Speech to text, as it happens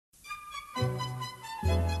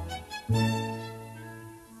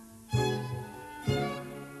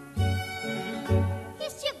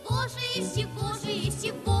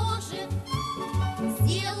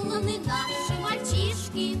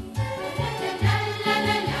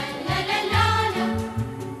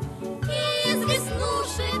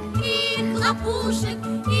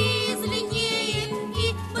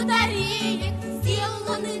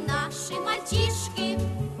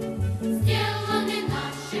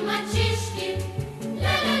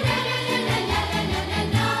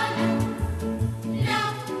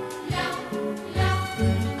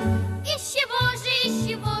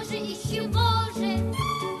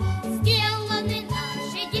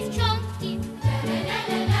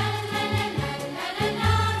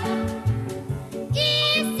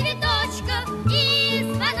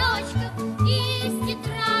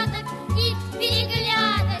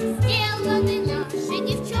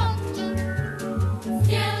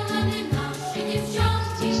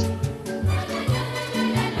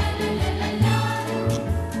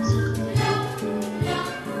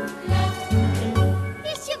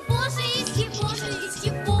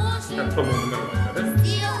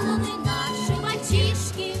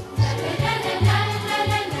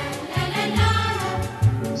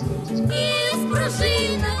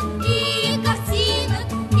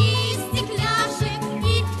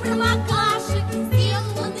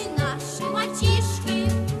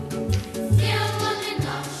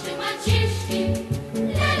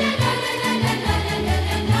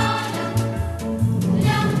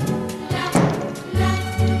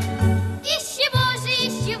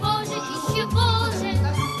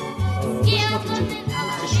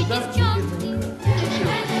сюда.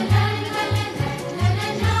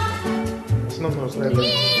 Основное, наверное.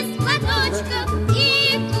 Из платочков, и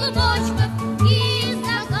клубочков, и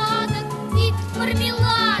загадок, и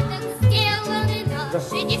мармеладок сделаны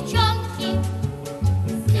наши девчонки.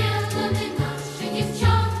 Сделаны наши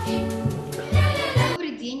девчонки.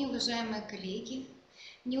 Добрый день, уважаемые коллеги.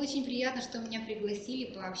 Мне очень приятно, что меня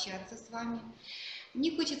пригласили пообщаться с вами.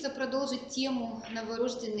 Мне хочется продолжить тему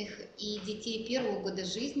новорожденных и детей первого года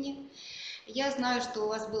жизни. Я знаю, что у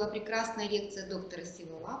вас была прекрасная лекция доктора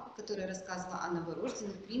Сиволапа, которая рассказывала о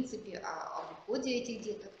новорожденных, в принципе, об уходе этих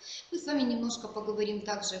деток. Мы с вами немножко поговорим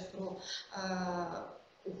также про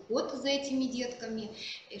уход за этими детками,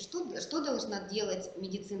 и что должна делать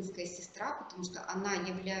медицинская сестра, потому что она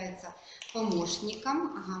является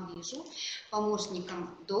помощником,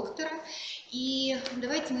 помощником доктора. И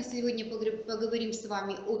давайте мы сегодня поговорим с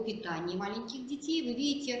вами о питании маленьких детей. Вы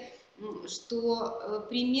видите, что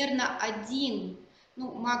примерно 1,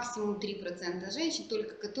 максимум 3% женщин,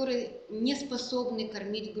 только которые не способны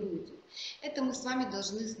кормить грудью. Это мы с вами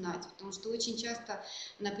должны знать, потому что очень часто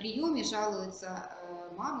на приеме жалуются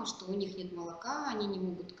мамы, что у них нет молока, они не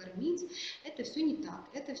могут кормить. Это все не так,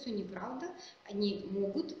 это все неправда. Они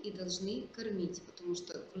могут и должны кормить, потому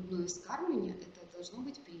что грудное вскармливание это должно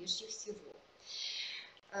быть прежде всего.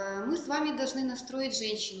 Мы с вами должны настроить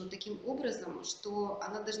женщину таким образом, что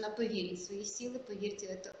она должна поверить в свои силы. Поверьте,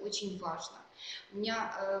 это очень важно. У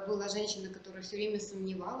меня была женщина, которая все время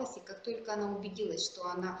сомневалась, и как только она убедилась,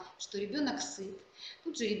 что ребенок сыт,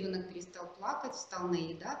 тут же ребенок перестал плакать, стал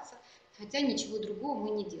наедаться, хотя ничего другого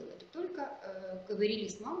мы не делали. Только говорили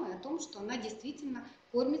с мамой о том, что она действительно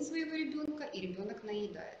кормит своего ребенка, и ребенок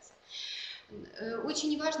наедается.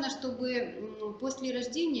 Очень важно, чтобы после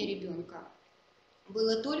рождения ребенка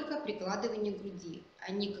было только прикладывание груди,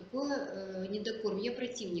 а никакой недокорм. Я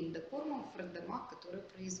противник докормов в роддомах, которые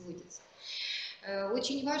производятся.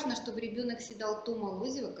 Очень важно, чтобы ребенок съедал то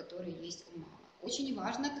молозиво, которое есть у мамы. Очень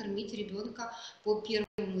важно кормить ребенка по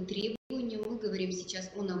первому требованию. Мы говорим сейчас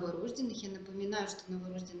о новорожденных. Я напоминаю, что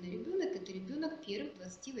новорожденный ребенок – это ребенок первых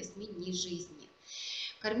 28 дней жизни.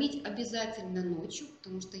 Кормить обязательно ночью,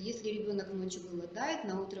 потому что если ребенок ночью голодает,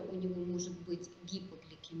 на утро у него может быть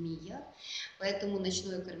гипогликемия, поэтому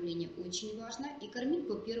ночное кормление очень важно. И кормить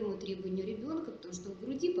по первому требованию ребенка, потому что в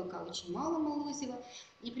груди пока очень мало молозива,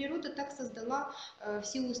 и природа так создала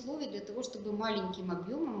все условия для того, чтобы маленьким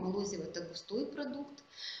объемом, молозиво это густой продукт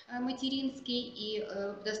материнский, и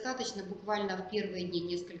достаточно буквально в первые дни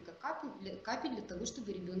несколько капель для того,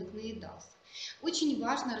 чтобы ребенок наедался. Очень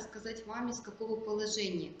важно рассказать маме, с какого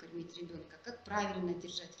положения кормить ребенка, как правильно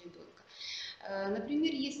держать ребенка.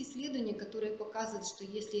 Например, есть исследования, которые показывают, что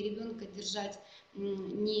если ребенка держать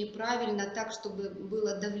неправильно так, чтобы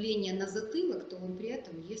было давление на затылок, то он при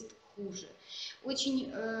этом ест хуже.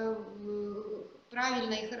 Очень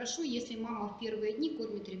правильно и хорошо, если мама в первые дни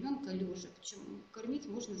кормит ребенка лежа, причем кормить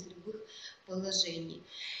можно из любых положений.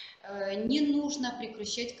 Не нужно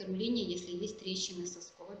прекращать кормление, если есть трещины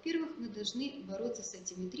сосков. Во-первых, мы должны бороться с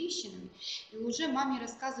этими трещинами и уже маме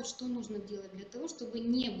рассказывать, что нужно делать для того, чтобы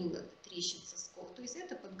не было трещин сосков. То есть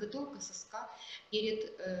это подготовка соска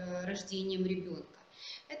перед рождением ребенка.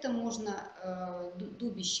 Это можно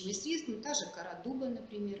дубящими средствами, та же кора дуба,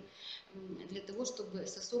 например, для того, чтобы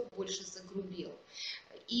сосок больше загрубел.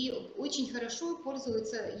 И очень хорошо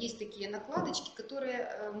пользуются, есть такие накладочки,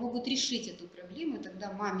 которые могут решить эту проблему, и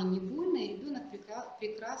тогда маме не больно, и ребенок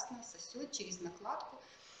прекрасно сосет через накладку,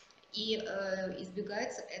 и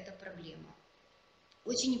избегается эта проблема.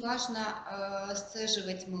 Очень важно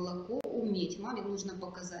сцеживать молоко, уметь. Маме нужно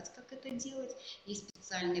показать, как это делать. Есть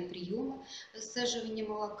специальные приемы сцеживания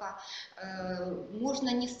молока.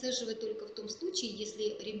 Можно не сцеживать только в том случае,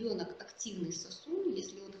 если ребенок активный сосун,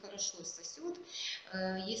 если он хорошо сосет,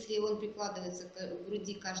 если он прикладывается к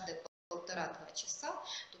груди каждые 1,5–2 часа,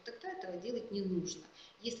 то тогда этого делать не нужно.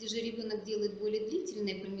 Если же ребенок делает более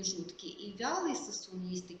длительные промежутки и вялый сосун,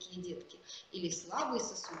 есть такие детки, или слабый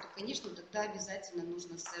сосун, то, конечно, тогда обязательно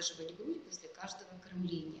нужно сцеживать грудь после каждого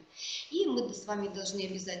кормления. И мы с вами должны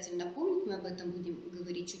обязательно помнить, мы об этом будем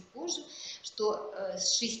говорить чуть позже, что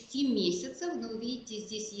с 6 месяцев, вы видите,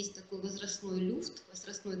 здесь есть такой возрастной люфт,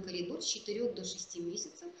 возрастной коридор с 4 до 6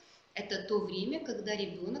 месяцев. Это то время, когда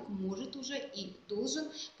ребенок может уже и должен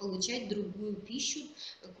получать другую пищу,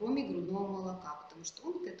 кроме грудного молока, потому что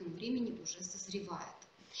он к этому времени уже созревает.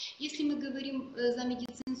 Если мы говорим за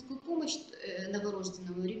медицинскую помощь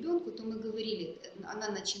новорожденному ребенку, то мы говорили, она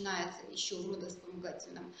начинается еще в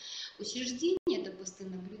родовспомогательном учреждении, это посты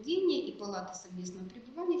наблюдения и палаты совместного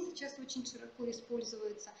пребывания сейчас очень широко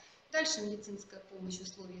используются. Дальше медицинская помощь в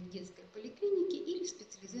условиях детской поликлиники или в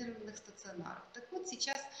специализированных стационарах. Так вот,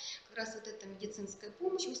 сейчас как раз вот эта медицинская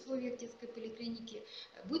помощь в условиях детской поликлиники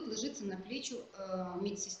будет ложиться на плечи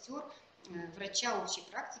медсестер, врача общей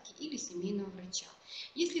практики или семейного врача.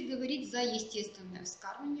 Если говорить за естественное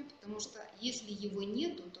вскармливание, потому что если его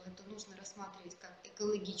нету, то это нужно рассматривать как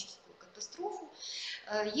экологическую катастрофу.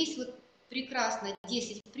 Есть вот прекрасно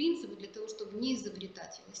 10 принципов для того, чтобы не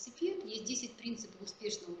изобретать велосипед. Есть 10 принципов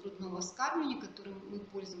успешного грудного вскармливания, которым мы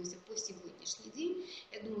пользуемся по сегодняшний день.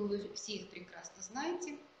 Я думаю, вы все их прекрасно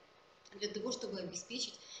знаете. Для того, чтобы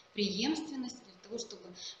обеспечить преемственность, для того,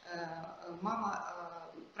 чтобы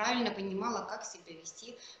мама правильно понимала, как себя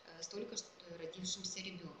вести с только что родившимся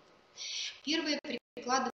ребенком. Первое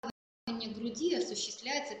прикладывание груди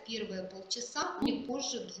осуществляется первые полчаса, не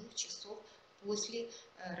позже 2 часов после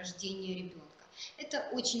рождения ребенка. Это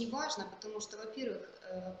очень важно, потому что, во-первых,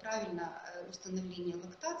 правильное установление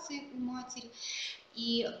лактации у матери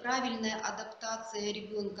и правильная адаптация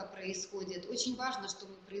ребенка происходит. Очень важно,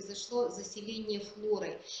 чтобы произошло заселение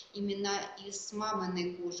флорой именно из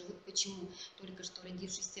маминой кожи. Вот почему только что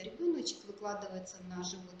родившийся ребеночек выкладывается на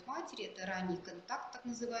живот матери. Это ранний контакт, так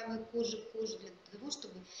называемый кожи к коже, для того,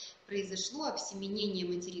 чтобы произошло обсеменение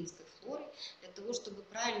материнской флоры, для того, чтобы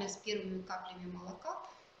правильно с первыми каплями молока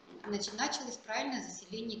началось правильное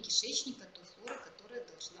заселение кишечника, той флоры, которая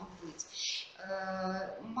должна быть.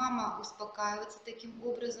 Мама успокаивается таким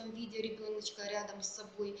образом, видя ребеночка рядом с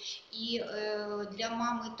собой. И для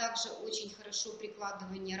мамы также очень хорошо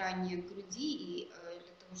прикладывание ранее к груди,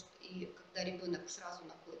 и когда ребенок сразу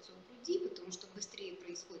находится у груди, потому что быстрее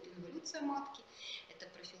происходит инволюция матки, это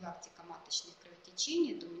профилактика маточных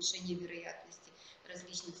кровотечений, это уменьшение вероятности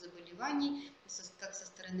различных заболеваний, как со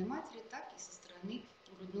стороны матери, так и со стороны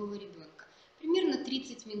грудного ребенка. Примерно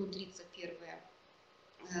 30 минут длится первое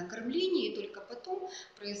кормление, и только потом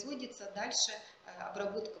производится дальше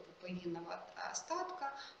обработка пуповинного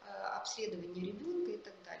остатка, обследование ребенка и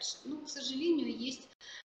так дальше. Но, к сожалению, есть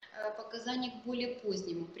показания к более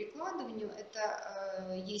позднему прикладыванию.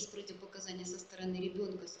 Это есть противопоказания со стороны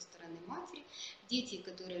ребенка, со стороны матери. Дети,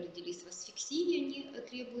 которые родились в асфиксии, они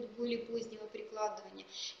требуют более позднего прикладывания.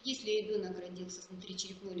 Если ребенок родился с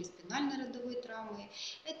внутричерепной или спинальной родовой травмой,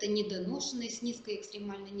 это недоношенные с низкой,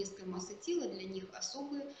 экстремально низкой массой тела, для них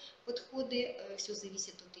особые подходы. Все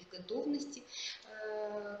зависит от их готовности,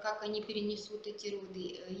 как они перенесут эти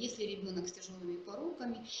роды. Если ребенок с тяжелыми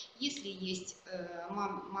пороками, если есть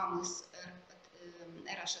мамы с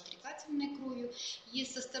RH отрицательной кровью,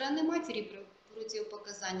 есть со стороны матери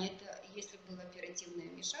противопоказания, это если было оперативное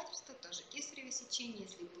вмешательство, тоже кесарево сечение,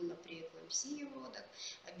 если было преэклампсия в родах,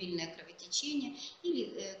 обильное кровотечение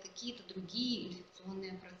или какие-то другие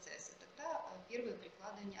инфекционные процессы, тогда первое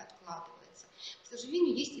прикладывание откладывается. К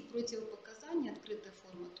сожалению, есть и противопоказания, открытая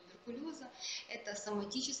форма туберкулеза, это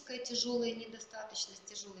соматическая тяжелая недостаточность,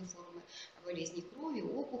 тяжелые формы болезни крови,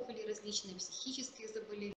 опухоли различные, психические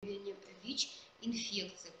заболевания, ВИЧ,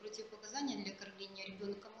 инфекции. Противопоказания для кормления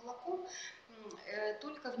ребенка молоком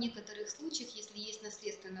только в некоторых случаях, если есть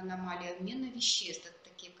наследственная аномалия обмена веществ,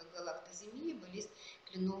 такие как галактоземия, болезнь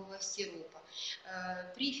кленового сиропа.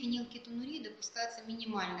 При фенилкетонурии допускается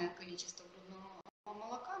минимальное количество грудного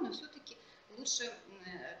молока, но все-таки лучше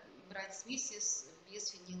брать смеси без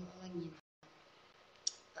фенилаланина.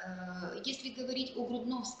 Если говорить о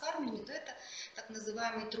грудном вскармливании, то это так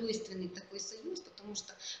называемый тройственный такой союз, потому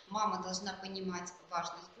что мама должна понимать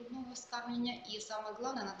важность грудного вскармливания, и самое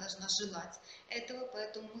главное, она должна желать этого,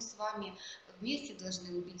 поэтому мы с вами вместе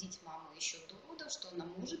должны убедить маму еще до родов, что она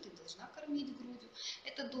может и должна кормить грудью.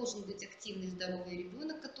 Это должен быть активный, здоровый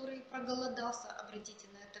ребенок, который проголодался, обратите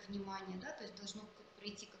на это внимание, да, то есть должно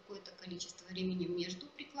пройти какое-то количество времени между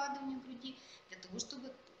прикладыванием груди, для того,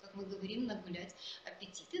 чтобы, как мы говорим, нагулять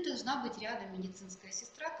аппетит. И должна быть рядом медицинская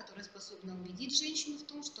сестра, которая способна убедить женщину в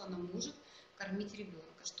том, что она может кормить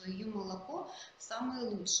ребенка, что ее молоко самое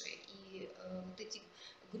лучшее. И вот эти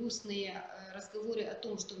грустные разговоры о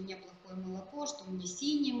том, что у меня плохое молоко, что у меня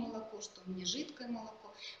синее молоко, что у меня жидкое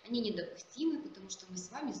молоко, они недопустимы, потому что мы с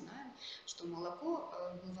вами знаем, что молоко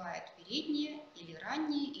бывает переднее или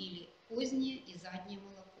раннее, или позднее и заднее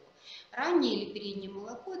молоко. Раннее или переднее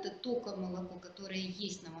молоко – это только молоко, которое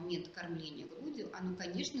есть на момент кормления грудью. Оно,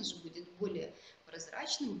 конечно же, будет более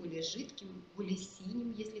прозрачным, более жидким, более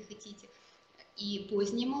синим, если хотите. И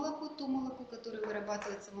позднее молоко, то молоко, которое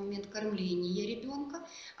вырабатывается в момент кормления ребенка,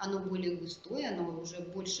 оно более густое, оно уже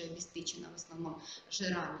больше обеспечено в основном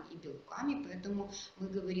жирами и белками. Поэтому мы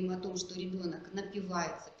говорим о том, что ребенок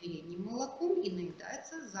напивается передним молоком и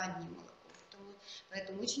наедается задним молоком. страной.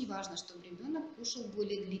 Поэтому очень важно, чтобы ребенок кушал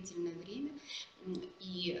более длительное время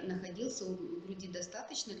и находился у груди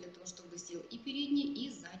достаточно для того, чтобы съел и переднее, и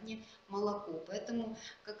заднее молоко. Поэтому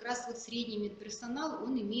как раз вот средний медперсонал,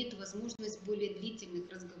 он имеет возможность более длительных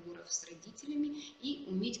разговоров с родителями и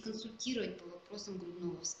уметь консультировать по вопросам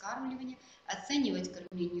грудного вскармливания, оценивать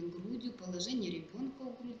кормление грудью, положение ребенка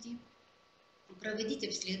у груди, проводить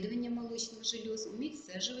обследование молочных желез, уметь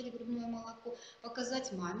сцеживать грудное молоко,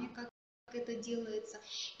 показать маме, как это делается,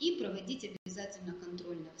 и проводить обязательно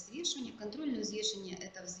контрольное взвешивание. Контрольное взвешивание –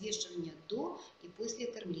 это взвешивание до и после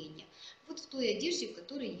кормления. Вот в той одежде, в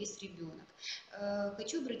которой есть ребенок.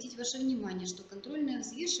 Хочу обратить ваше внимание, что контрольное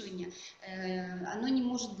взвешивание, оно не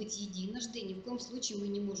может быть единожды, и ни в коем случае мы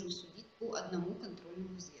не можем судить по одному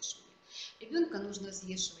контрольному взвешиванию. Ребенка нужно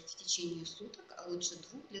взвешивать в течение суток, а лучше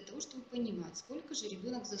 2, для того, чтобы понимать, сколько же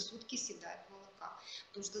ребенок за сутки съедает молока.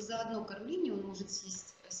 Потому что за одно кормление он может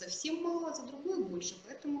съесть совсем мало, а за другое больше.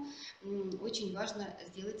 Поэтому очень важно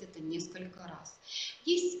сделать это несколько раз.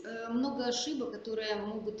 Есть много ошибок, которые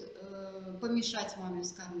могут помешать маме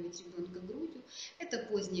вскармливать ребенка грудью. Это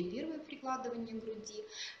позднее первое прикладывание груди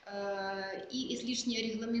и излишняя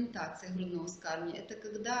регламентация грудного вскармливания. Это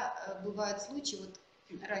когда бывают случаи, вот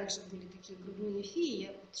раньше были такие грудные феи,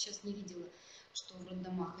 я вот сейчас не видела, что в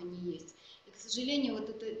роддомах они есть. И, к сожалению, вот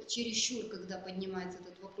это чересчур, когда поднимается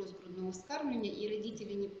этот вопрос грудного вскармливания, и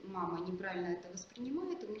родители, мама неправильно это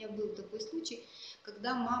воспринимает. У меня был такой случай,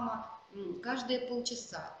 когда мама каждые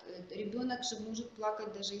полчаса, ребенок же может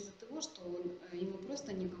плакать даже из-за того, что ему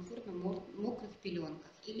просто некомфортно в мокрых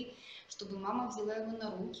пеленках. Или чтобы мама взяла его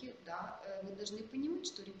на руки, да, вы должны понимать,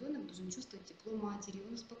 что ребенок должен чувствовать тепло матери,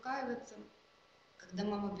 он успокаивается. Когда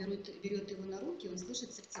мама берет его на руки, он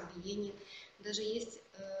слышит сердцебиение. Даже есть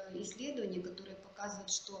исследования, которые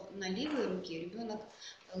показывают, что на левой руке ребенок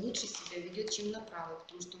лучше себя ведет, чем на правой,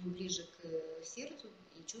 потому что он ближе к сердцу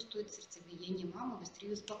и чувствует сердцебиение мамы,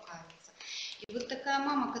 быстрее успокаивается. И вот такая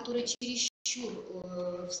мама, которая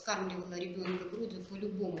чересчур вскармливала ребенка грудью по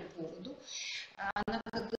любому поводу, она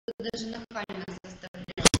как бы даже нахально заставляла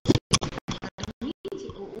кормить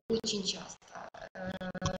очень часто.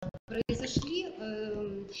 Произошли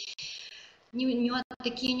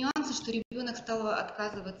такие нюансы, что ребенок стал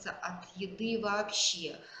отказываться от еды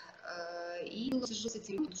вообще. И с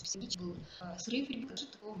этим был срыв ребенка, даже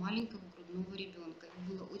такого маленького грудного ребенка.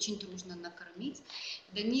 Ему было очень трудно накормить.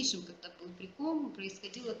 В дальнейшем, когда был прикорм,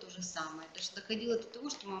 происходило то же самое. Даже доходило до того,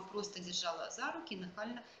 что мама просто держала за руки и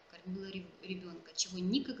нахально кормила ребенка, чего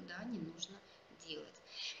никогда не нужно делать.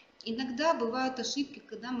 Иногда бывают ошибки,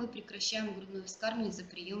 когда мы прекращаем грудное вскармливание за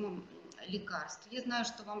приемом лекарств. Я знаю,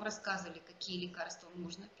 что вам рассказывали, какие лекарства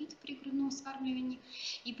можно пить при грудном вскармливании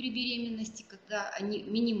и при беременности, когда они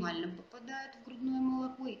минимально попадают в грудное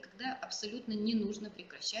молоко и когда абсолютно не нужно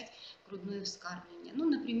прекращать грудное вскармливание. Ну,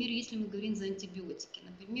 например, если мы говорим за антибиотики.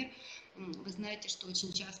 Например, вы знаете, что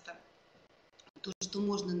очень часто то, что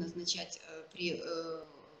можно назначать при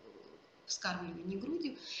вскармливании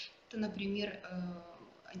грудью, это, например,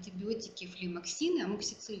 антибиотики флемоксины,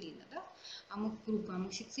 амоксициллина, да? Группа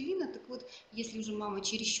амоксициллина. Так вот, если уже мама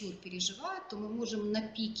чересчур переживает, то мы можем на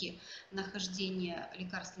пике нахождения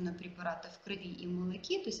лекарственного препарата в крови и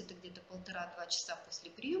молоке, то есть это где-то 1,5-2 часа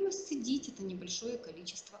после приема, сцедить это небольшое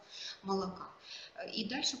количество молока. И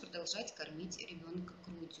дальше продолжать кормить ребенка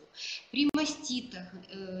грудью. При маститах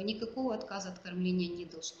никакого отказа от кормления не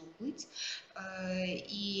должно быть.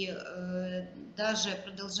 И даже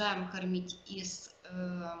продолжаем кормить из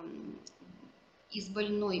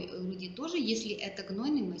больной груди тоже. Если это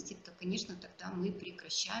гнойный мастит, то, конечно, тогда мы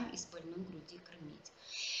прекращаем из больной груди кормить.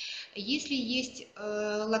 Если есть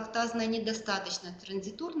лактазная недостаточность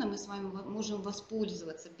транзиторно, мы с вами можем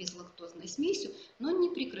воспользоваться безлактозной смесью, но не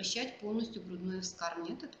прекращать полностью грудное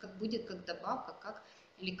вскармливание. Это будет как добавка, как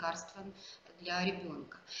лекарство для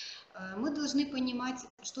ребенка. Мы должны понимать,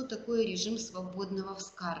 что такое режим свободного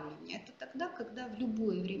вскармливания. Это тогда, когда в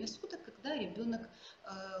любое время суток, когда ребенок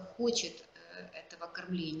хочет этого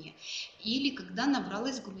кормления. Или когда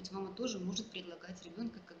набралась грудь, мама тоже может предлагать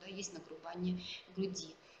ребенка, когда есть нагрубание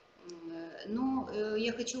груди. Но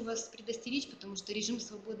я хочу вас предостеречь, потому что режим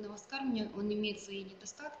свободного вскармливания, он имеет свои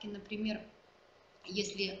недостатки. Например,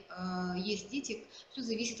 если есть дети, все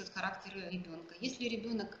зависит от характера ребенка. Если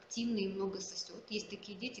ребенок активный и много сосет, есть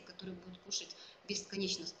такие дети, которые будут кушать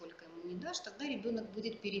бесконечно, сколько ему не дашь, тогда ребенок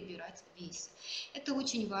будет перебирать в весе. Это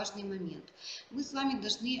очень важный момент. Мы с вами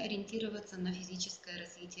должны ориентироваться на физическое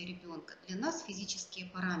развитие ребенка. Для нас физические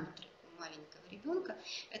параметры маленького ребенка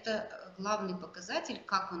 – это главный показатель,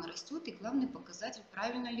 как он растет, и главный показатель,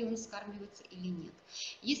 правильно ли он скармливается или нет.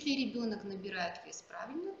 Если ребенок набирает вес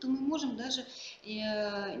правильно, то мы можем даже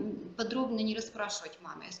подробно не расспрашивать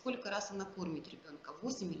мамы, сколько раз она кормит ребенка,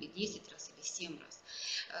 8 или 10 раз или 7 раз,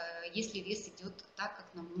 если вес идет так,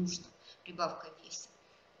 как нам нужно, прибавка в весе.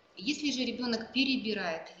 Если же ребенок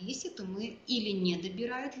перебирает в весе, то мы или не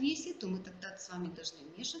добирает в весе, то мы тогда с вами должны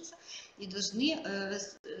вмешаться и должны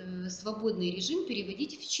свободный режим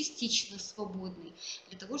переводить в частично свободный,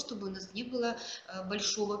 для того, чтобы у нас не было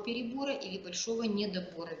большого перебора или большого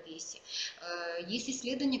недобора в весе. Есть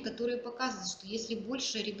исследования, которые показывают, что если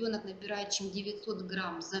больше ребенок набирает, чем 900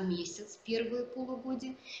 грамм за месяц, первые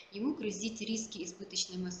полугодия, ему грозит риски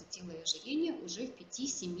избыточной массы тела и ожирения уже в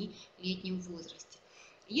 5-7-летнем возрасте.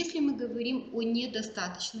 Если мы говорим о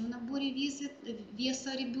недостаточном наборе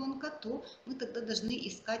веса ребенка, то мы тогда должны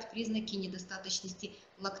искать признаки недостаточности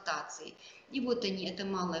лактации. И вот они, это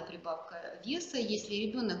малая прибавка веса. Если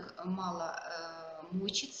ребенок мало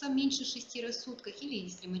мочится, меньше 6 раз в сутках, или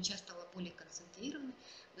если моча стала более концентрированной,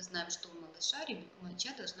 мы знаем, что у малыша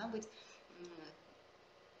моча должна быть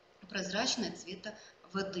прозрачного цвета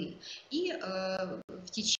воды. И в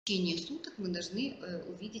течение суток мы должны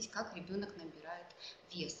увидеть, как ребенок набирает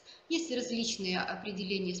вес. Есть различные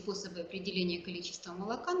определения, способы определения количества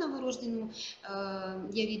молока новорожденному.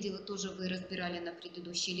 Я видела, тоже вы разбирали на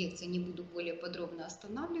предыдущей лекции, не буду более подробно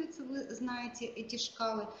останавливаться, вы знаете эти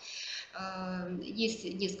шкалы. Есть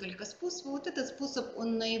несколько способов. Вот этот способ,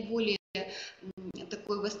 он наиболее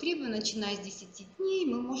такой востребован, начиная с 10 дней.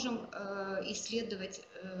 Мы можем исследовать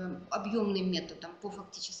объемным методом по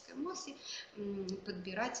фактической массе,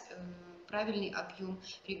 подбирать правильный объем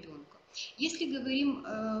ребенка. Если говорим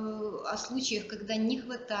о случаях, когда не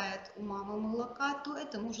хватает у мамы молока, то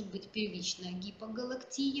это может быть первичная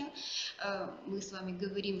гипогалактия. Мы с вами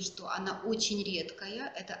говорим, что она очень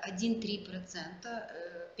редкая, это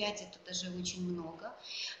 1-3%, 5 это даже очень много.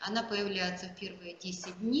 Она появляется в первые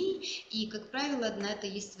 10 дней, и, как правило, на это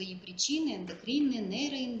есть свои причины, эндокринные,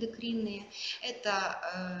 нейроэндокринные.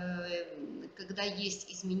 Это когда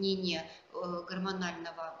есть изменение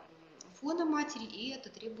гормонального фона матери, и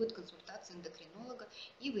это требует консультации эндокринолога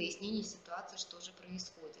и выяснения ситуации, что же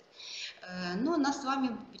происходит. Но нас с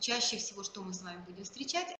вами чаще всего, что мы с вами будем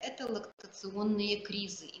встречать, это лактационные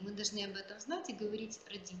кризы. И мы должны об этом знать и говорить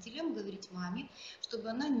родителям, говорить маме, чтобы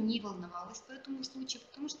она не волновалась по этому случаю,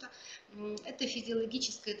 потому что это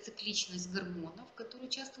физиологическая цикличность гормонов, которые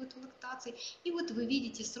участвуют в лактации. И вот вы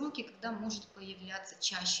видите сроки, когда может появляться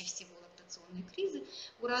чаще всего лактационные кризы.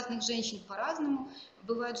 У разных женщин по-разному.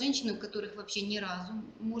 Бывают женщины, у которых вообще ни разу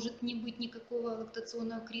может не быть никакого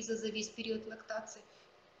лактационного криза за весь период лактации.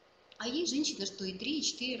 А есть женщина, что и 3, и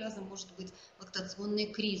 4 раза может быть лактационные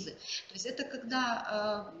кризы. То есть это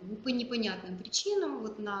когда по непонятным причинам,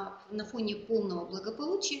 вот на фоне полного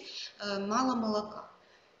благополучия, мало молока.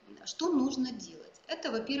 Что нужно делать?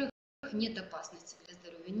 Это, во-первых, нет опасности для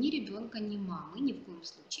здоровья ни ребенка, ни мамы, ни в коем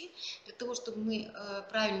случае. Для того, чтобы мы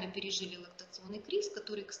правильно пережили лактационный криз,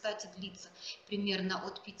 который, кстати, длится примерно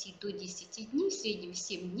от 5 до 10 дней, в среднем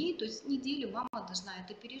 7 дней, то есть неделю мама должна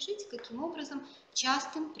это пережить. Каким образом?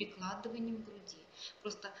 Частым прикладыванием груди.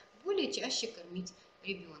 Просто более чаще кормить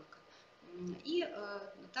ребенка. И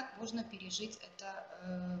так можно пережить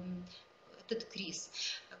этот криз.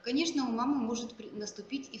 Конечно, у мамы может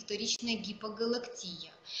наступить и вторичная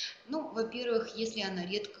гипогалактия. Ну, во-первых, если она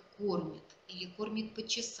редко кормит или кормит по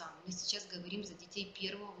часам. Мы сейчас говорим за детей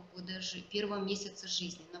первого месяца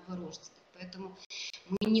жизни, новорожденных. Поэтому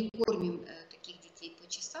мы не кормим таких детей по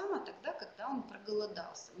часам, а тогда, когда он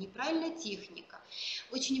проголодался. Неправильная техника.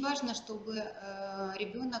 Очень важно, чтобы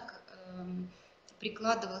ребенок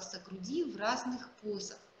прикладывался к груди в разных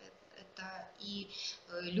позах. Это и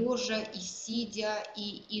лежа, и сидя,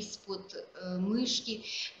 и из-под мышки,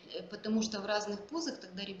 потому что в разных позах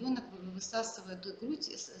тогда ребенок высасывает грудь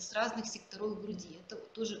с разных секторов груди. Это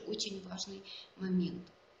тоже очень важный момент.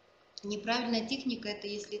 Неправильная техника – это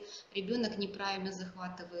если ребенок неправильно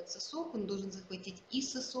захватывает сосок, он должен захватить и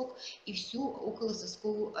сосок, и всю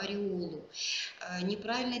околососковую ореолу.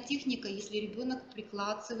 Неправильная техника, если ребенок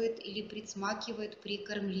прикладывает или присмакивает при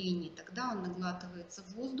кормлении, тогда он наглатывается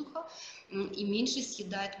воздуха и меньше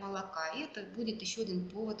съедает молока. И это будет еще один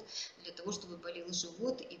повод для того, чтобы болел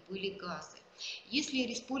живот и были газы. Если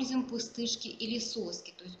используем пустышки или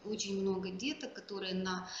соски, то есть очень много деток, которые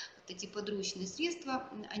на эти подручные средства,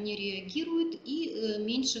 они реагируют и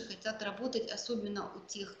меньше хотят работать, особенно у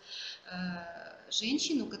тех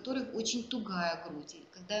женщин, у которых очень тугая грудь,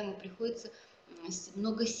 когда ему приходится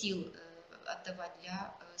много сил отдавать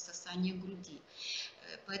для сосания груди.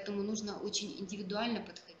 Поэтому нужно очень индивидуально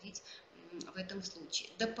подходить в этом случае.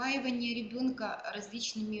 Допаивание ребенка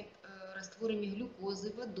различными растворами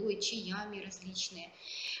глюкозы, водой, чаями различные.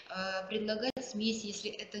 Предлагать смеси, если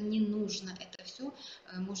это не нужно, это все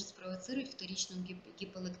может спровоцировать вторичную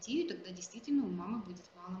гиполактию, тогда действительно у мамы будет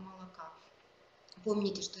мало молока.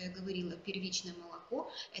 Помните, что я говорила, первичное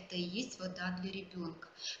молоко – это и есть вода для ребенка.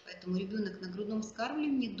 Поэтому ребенок на грудном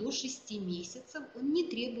вскармливании до 6 месяцев, он не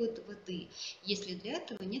требует воды, если для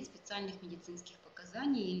этого нет специальных медицинских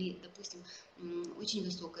показаний или, допустим, очень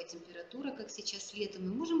высокая температура, как сейчас летом,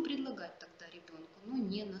 мы можем предлагать тогда ребенку, но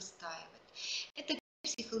не настаивать. Это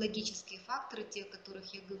психологические факторы, те, о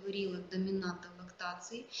которых я говорила, доминанта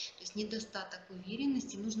лактации, то есть недостаток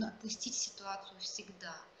уверенности, нужно отпустить ситуацию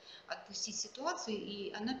всегда. Отпустить ситуацию,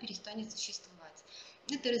 и она перестанет существовать.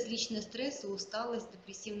 Это различные стрессы, усталость,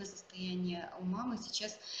 депрессивное состояние у мамы.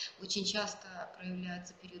 Сейчас очень часто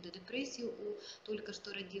проявляются периоды депрессии у только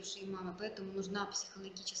что родившей мамы, поэтому нужна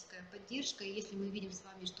психологическая поддержка. И если мы видим с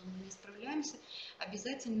вами, что мы не справляемся,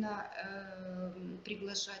 обязательно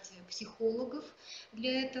приглашать психологов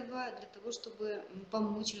для этого, для того, чтобы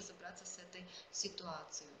помочь разобраться с этой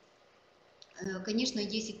ситуацией. Конечно,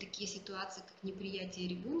 есть и такие ситуации, как неприятие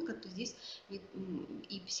ребенка, то здесь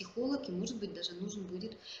и психолог, и, может быть, даже нужен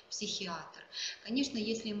будет психиатр. Конечно,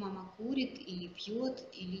 если мама курит или пьет,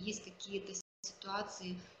 или есть какие-то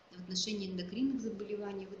ситуации в отношении эндокринных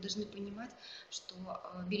заболеваний, вы должны понимать, что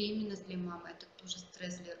беременность для мамы – это тоже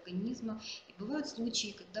стресс для организма. И бывают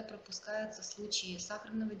случаи, когда пропускаются случаи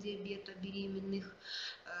сахарного диабета беременных,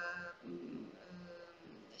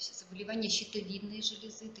 заболевания щитовидной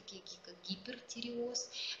железы, такие как гипертиреоз,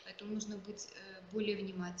 поэтому нужно быть более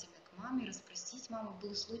внимательным к маме, расспросить маму.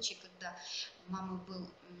 Был случай, когда у мамы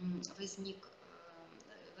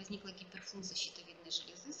возникла гиперфункция щитовидной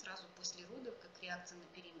железы сразу после родов, как реакция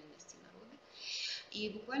на беременность и на роды. И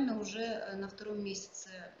буквально уже на 2-м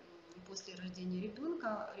месяце после рождения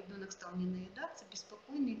ребенка ребенок стал не наедаться,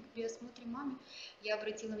 беспокойный. И при осмотре мамы я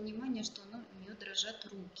обратила внимание, что у нее дрожат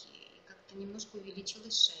руки, и как-то немножко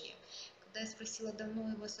увеличилась шея. Когда я спросила, давно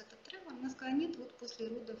у вас это тремор, она сказала, нет, вот после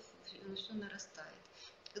родов все нарастает.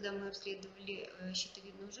 Когда мы обследовали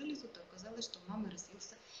щитовидную железу, то оказалось, что у мамы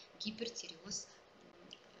развился гипертиреоз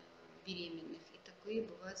беременных. И такие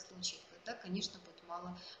бывают случаи, когда, конечно, будет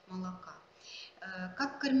мало молока.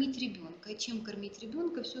 Как кормить ребенка и чем кормить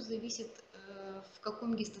ребенка, все зависит, в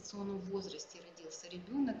каком гестационном возрасте родился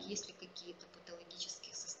ребенок, есть ли какие-то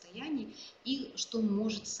патологические состояния и что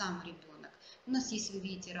может сам ребенок. У нас есть, вы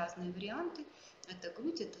видите, разные варианты. Это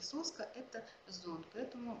грудь, это соска, это зонд.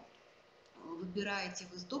 Поэтому выбираете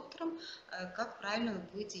вы с доктором, как правильно вы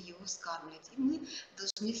будете его вскармливать. И мы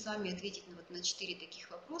должны с вами ответить на 4 таких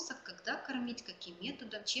вопроса: когда кормить, каким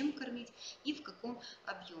методом, чем кормить и в каком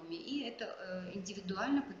объеме. И это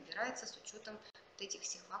индивидуально подбирается с учетом вот этих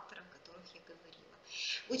всех факторов, о которых я говорила.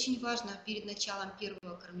 Очень важно перед началом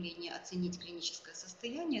первого кормления оценить клиническое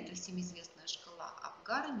состояние. Это всем известная шкала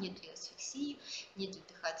Апгара, нет ли асфиксии, нет ли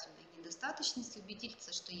дыхательной недостаточности,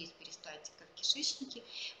 убедиться, что есть перистальтика в кишечнике,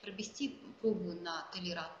 провести пробу на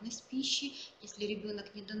толерантность пищи, если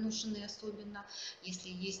ребенок недоношенный особенно, если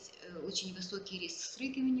есть очень высокий риск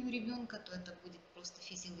срыгивания у ребенка, то это будет просто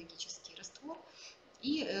физиологический раствор.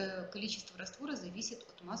 И количество раствора зависит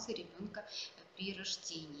от массы ребенка при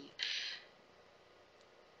рождении.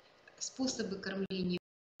 Способы кормления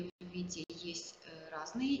есть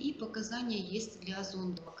разные, и показания есть для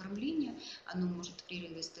зондового кормления. Оно может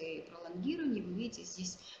прерывисто и пролонгирование. Вы видите,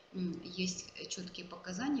 здесь есть четкие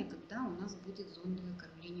показания, когда у нас будет зондовое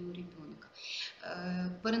кормление у ребенка.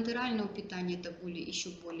 К парентеральному питанию это еще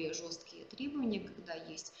более жесткие требования, когда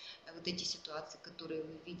есть вот эти ситуации, которые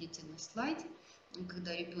вы видите на слайде,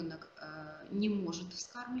 когда ребенок не может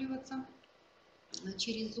вскармливаться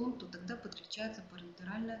через зонд, то тогда подключается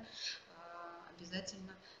парентеральное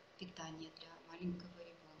обязательно питание для маленького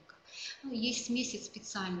ребенка. Есть смеси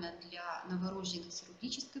специально для новорожденных с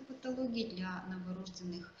хирургической патологией, для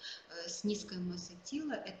новорожденных с низкой массой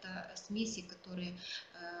тела. Это смеси, которые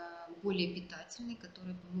более питательные,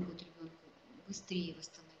 которые помогут ребенку быстрее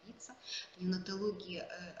восстановиться. В неонатологии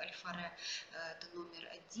альфа-ре это номер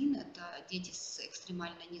 1, это дети с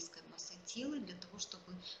экстремально низкой массой тела, для того,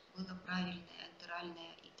 чтобы было правильное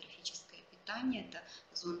энтеральное и трофическое питание. Это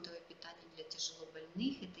зондовое питание для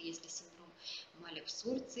тяжелобольных, это если синдром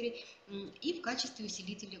малябсорбции. И в качестве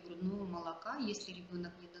усилителя грудного молока, если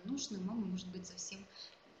ребенок недоношенный, у мамы может быть совсем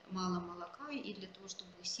мало молока, и для того,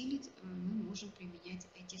 чтобы усилить, мы можем применять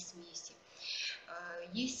эти смеси.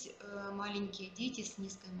 Есть маленькие дети с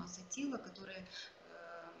низкой массой тела, которые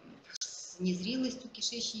с незрелостью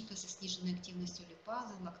кишечника, со сниженной активностью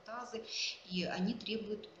липазы, лактазы, и они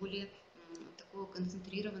требуют более такого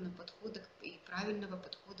концентрированного подхода и правильного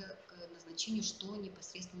подхода к назначению, что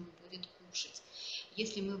непосредственно он будет кушать.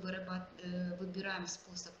 Если мы выбираем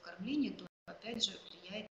способ кормления, то опять же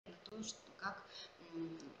влияет на то, что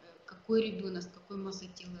какой ребенок, с какой массой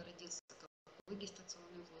тела родился, какой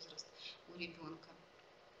гестационный возраст у ребенка.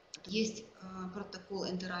 Есть протокол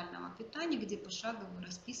энтерального питания, где пошагово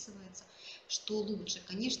расписывается, что лучше.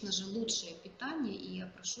 Конечно же, лучшее питание, и я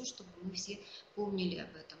прошу, чтобы мы все помнили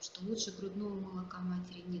об этом, что лучше грудного молока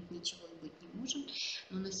матери нет, ничего и быть не может.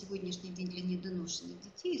 Но на сегодняшний день для недоношенных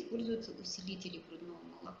детей используются усилители грудного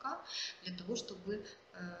молока для того, чтобы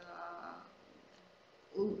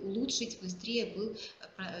улучшить быстрее был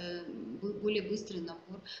более быстрый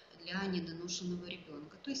набор для недоношенного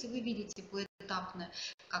ребенка. То есть вы видите поэтапно,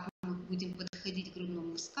 как мы будем подходить к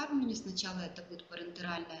грудному вскармливанию. Сначала это будет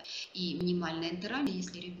парентеральное и минимальное энтеральное,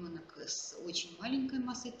 если ребенок с очень маленькой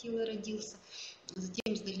массой тела родился.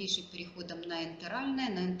 Затем с дальнейшим переходом на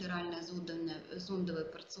энтеральное зондовое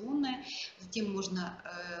порционное. Затем можно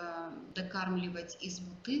докармливать из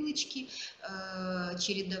бутылочки,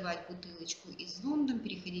 чередовать бутылочку и с зондом,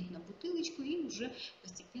 переходить на бутылочку и уже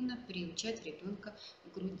постепенно приучать ребенка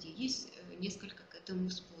к груди. Есть несколько к этому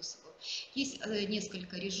способов. Есть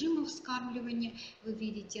несколько режимов вскармливания, вы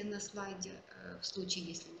видите на слайде, в случае,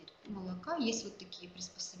 если нет молока. Есть вот такие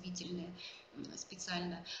приспособительные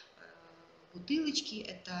специально бутылочки,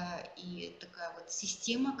 это и такая вот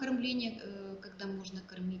система кормления, когда можно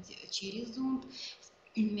кормить через зонд,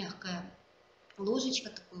 мягкая ложечка,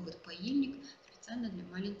 такой вот поильник, специально для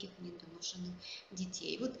маленьких недоношенных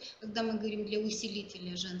детей. Вот когда мы говорим для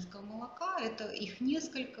усилителя женского молока, это их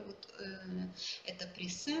несколько, вот, это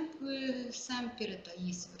пресэмпер, это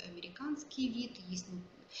есть американский вид, есть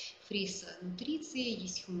фриса нутриция,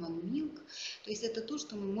 есть human milk. То есть это то,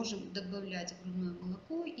 что мы можем добавлять в грудное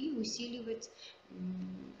молоко и усиливать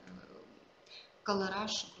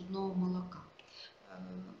колораж грудного молока.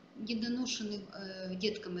 Недоношенным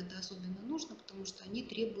деткам это особенно нужно, потому что они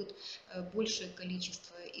требуют большее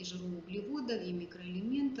количество и жироуглеводов, и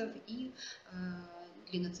микроэлементов, и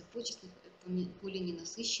длинноцепочечных,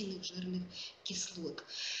 полиненасыщенных жирных кислот.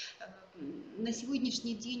 На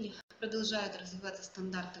сегодняшний день продолжают развиваться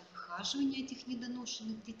стандарты выхаживания этих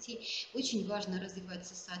недоношенных детей. Очень важно развивать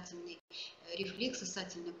сосательный рефлекс,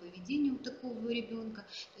 сосательное поведение у такого ребенка.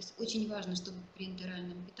 То есть очень важно, чтобы при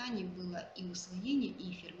энтеральном питании было и усвоение,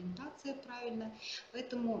 и ферментация правильная.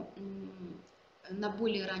 Поэтому на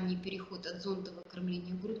более ранний переход от зондового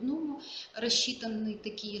кормления к грудному рассчитаны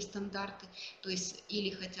такие стандарты, то есть или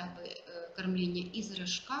хотя бы кормление из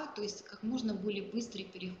рожка, то есть как можно более быстрый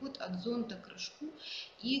переход от зонда к рожку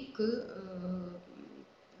и к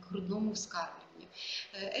грудному вскармливанию.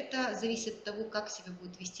 Это зависит от того, как себя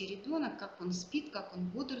будет вести ребенок, как он спит, как он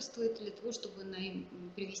бодрствует, для того, чтобы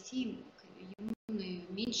привести ему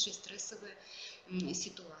наименьшие стрессовые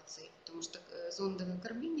ситуации, потому что зондовое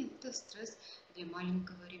кормление – это стресс для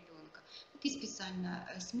маленького ребенка. Вот есть специально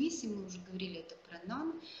смеси, мы уже говорили, это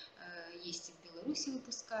Пранан, есть и в Беларуси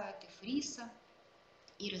выпускают, и Фриса,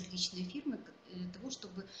 и различные фирмы для того,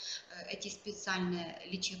 чтобы эти специальные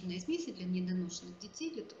лечебные смеси для недоношенных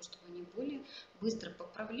детей, для того, чтобы они более быстро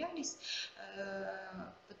поправлялись,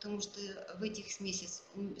 потому что в этих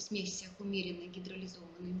смесях умеренно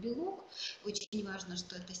гидролизованный белок. Очень важно,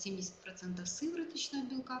 что это 70% сывороточного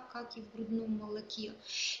белка, как и в грудном молоке.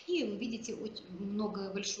 И вы видите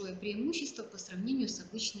большое преимущество по сравнению с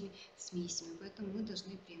обычными смесями. Поэтому мы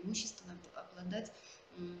должны преимущественно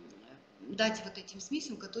дать вот этим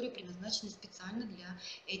смесям, которые предназначены специально для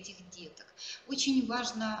этих деток. Очень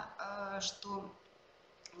важно, что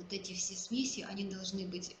вот эти все смеси, они должны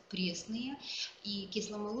быть пресные, и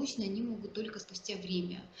кисломолочные они могут только спустя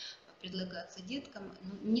время предлагаться деткам,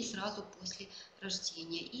 но не сразу после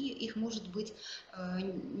рождения. И их может быть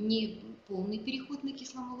не полный переход на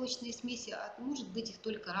кисломолочные смеси, а может быть их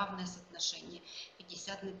только равное соотношение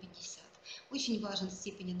 50 на 50. Очень важна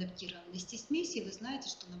степень адаптированности смеси. Вы знаете,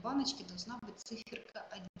 что на баночке должна быть циферка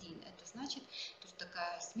 1. Это значит, что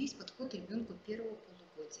такая смесь подходит ребенку первого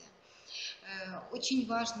полугодия. Очень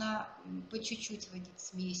важно по чуть-чуть вводить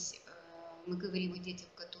смесь. Мы говорим о детях,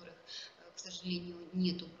 у которых, к сожалению,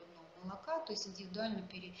 нет грудного молока. То есть индивидуально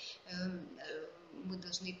мы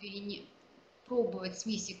должны пробовать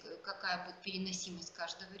смеси, какая будет переносимость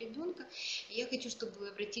каждого ребенка. И я хочу, чтобы вы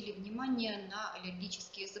обратили внимание на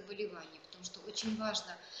аллергические заболевания, потому что очень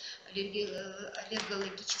важно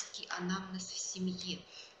аллергологический анамнез в семье.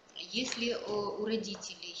 Если у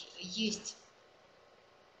родителей есть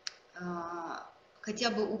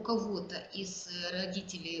хотя бы у кого-то из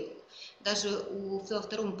родителей, даже во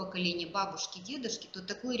втором поколении бабушки, дедушки, то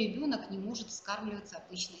такой ребенок не может вскармливаться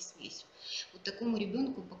обычной смесью. Вот такому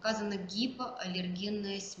ребенку показана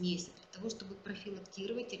гипоаллергенная смесь для того, чтобы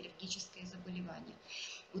профилактировать аллергическое заболевание.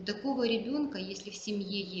 У такого ребенка, если в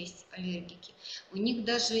семье есть аллергики, у них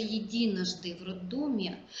даже единожды в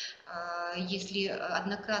роддоме, если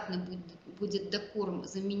однократно будет докорм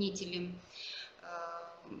заменителем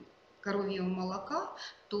коровьего молока,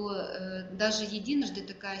 то даже единожды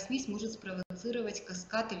такая смесь может спровоцировать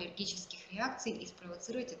каскад аллергических реакций и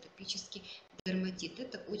спровоцировать атопический дерматит.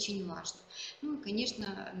 Это очень важно. Ну и,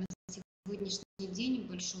 конечно, на сегодняшний день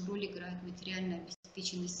большую роль играет материальная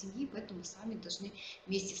обеспеченность семьи, поэтому мы с вами должны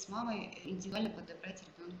вместе с мамой индивидуально подобрать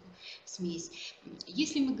ребенку смесь.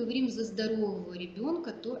 Если мы говорим за здорового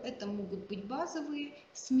ребенка, то это могут быть базовые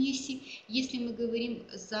смеси. Если мы говорим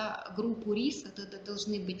за группу риска, то это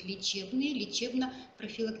должны быть лечебные,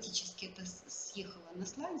 лечебно-профилактические. Это съехало на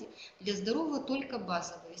слайде. Для здорового только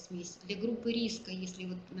базовые смеси. Для группы риска, если,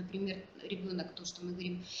 вот, например, ребенок, то, что мы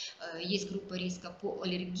говорим, есть группа риска по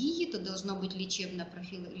аллергии, то должно быть лечебная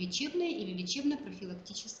или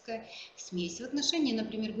лечебно-профилактическая смесь. В отношении,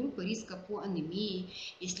 например, группы риска по анемии,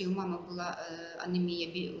 если у мамы была анемия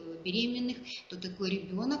беременных, то такой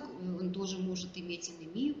ребенок, он тоже может иметь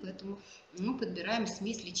анемию, поэтому мы подбираем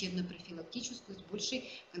смесь лечебно-профилактическую с большей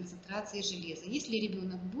концентрацией железа. Если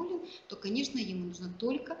ребенок болен, то, конечно, ему нужна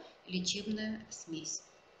только лечебная смесь.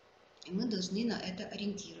 И мы должны на это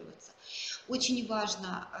ориентироваться. Очень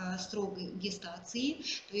важно срок гестации,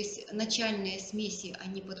 то есть начальные смеси,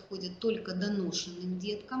 они подходят только доношенным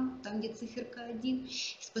деткам, там где циферка 1,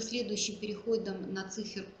 с последующим переходом на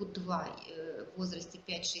циферку 2 в возрасте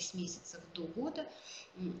 5-6 месяцев до года.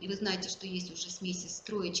 И вы знаете, что есть уже смеси с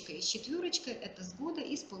троечкой и с четверочкой, это с года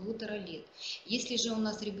и с 1,5 лет. Если же у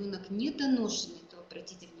нас ребенок недоношенный, то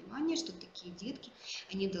обратите внимание, что такие детки,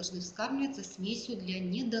 они должны вскармливаться смесью для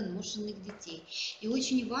недоношенных детей. И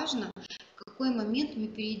очень важно, в какой момент мы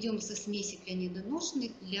перейдем со смеси для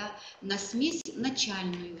недоношенных на смесь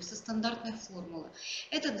начальную, со стандартной формулы.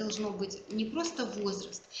 Это должно быть не просто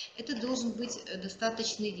возраст, это должен быть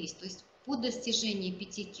достаточный вес. То есть по достижении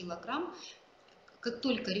 5 килограмм, как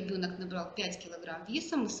только ребенок набрал 5 килограмм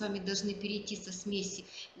веса, мы с вами должны перейти со смеси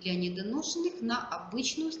для недоношенных на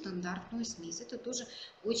обычную стандартную смесь. Это тоже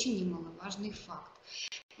очень немаловажный факт.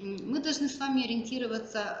 Мы должны с вами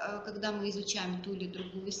ориентироваться, когда мы изучаем ту или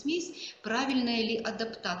другую смесь, правильная ли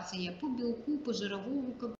адаптация по белку, по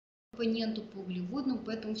жировому компоненту, по углеводному,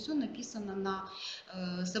 поэтому все написано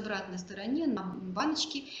с обратной стороны на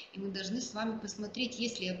баночке, и мы должны с вами посмотреть,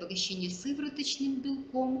 есть ли обогащение сывороточным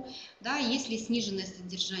белком, да, есть ли сниженное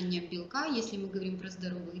содержание белка. Если мы говорим про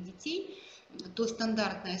здоровых детей, то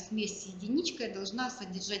стандартная смесь с единичкой должна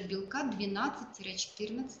содержать белка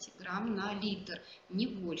 12-14 грамм на литр, не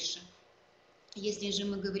больше. Если же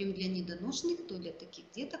мы говорим для недоношенных, то для таких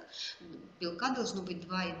деток белка должно быть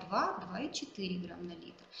 2,2-2,4 грамм на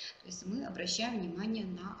литр. То есть мы обращаем внимание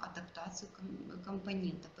на адаптацию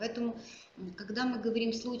компонента. Поэтому, когда мы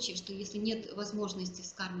говорим в случае, что если нет возможности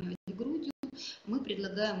вскармливать грудью, мы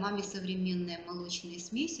предлагаем маме современные молочные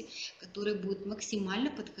смеси, которые будут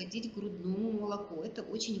максимально подходить к грудному молоку. Это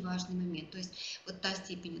очень важный момент. То есть вот та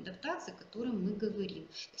степень адаптации, о которой мы говорим.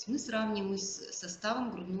 То есть мы сравниваем с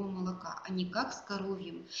составом грудного молока, а не как с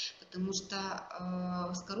коровьим. Потому что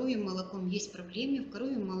с коровьим молоком есть проблемы. В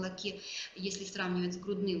коровьем молоке, если сравнивать с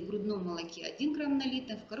грудным, в грудном молоке 1 грамм на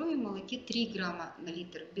литр, в коровьем молоке 3 грамма на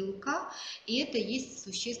литр белка. И это есть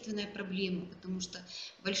существенная проблема, потому что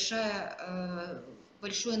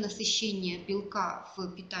большое насыщение белка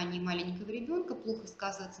в питании маленького ребенка плохо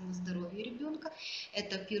сказывается на здоровье ребенка.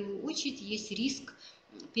 Это в первую очередь есть риск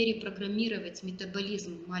перепрограммировать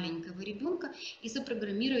метаболизм маленького ребенка и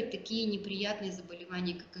запрограммировать такие неприятные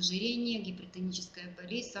заболевания, как ожирение, гипертоническая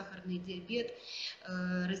болезнь, сахарный диабет,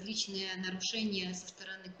 различные нарушения со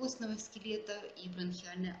стороны костного скелета и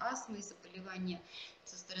бронхиальной астмы, и заболевания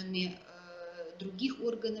со стороны других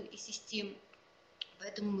органов и систем.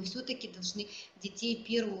 Поэтому мы все-таки должны детей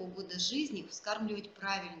первого года жизни вскармливать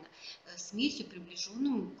правильно, смесью,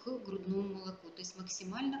 приближенную к грудному молоку. То есть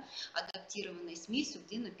максимально адаптированной смесью,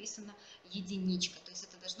 где написано единичка. То есть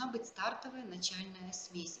это должна быть стартовая начальная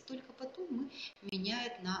смесь. И только потом мы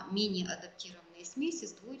меняем на менее адаптированные смеси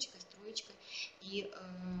с двоечкой, с троечкой и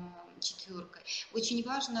четверкой. Очень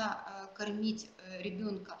важно кормить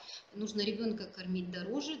ребенка. Нужно ребенка кормить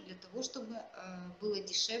дороже для того, чтобы было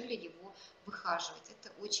дешевле его выхаживать. Это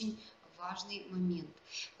очень важный момент.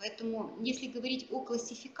 Поэтому, если говорить о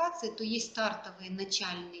классификации, то есть стартовые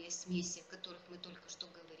начальные смеси, о которых мы только что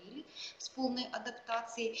говорили. с полной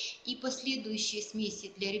адаптацией, и последующие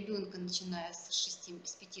смеси для ребенка, начиная с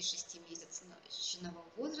 5-6 месячного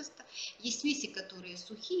возраста. Есть смеси, которые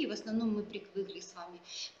сухие, в основном мы привыкли с вами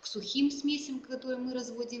к сухим смесям, которые мы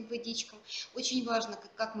разводим в водичках. Очень важно,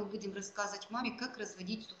 как мы будем рассказывать маме, как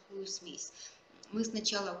разводить сухую смесь. Мы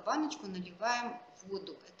сначала в баночку наливаем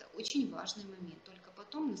воду, это очень важный момент, только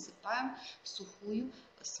потом насыпаем сухую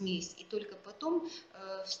смесь, и только потом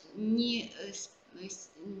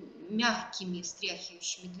мягкими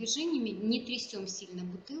встряхивающими движениями не трясем сильно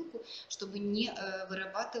бутылку, чтобы не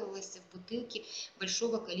вырабатывалось в бутылке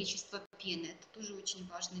большого количества пены, это тоже очень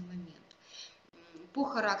важный момент. По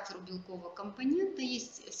характеру белкового компонента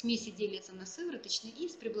есть смеси делятся на сывороточные и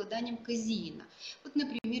с преобладанием казеина. Вот,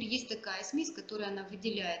 например, есть такая смесь, которая она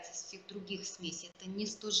выделяется из всех других смесей, это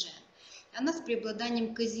нестожен. Она с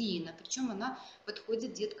преобладанием казеина, причем она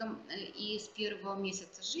подходит деткам и с первого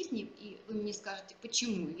месяца жизни. И вы мне скажете,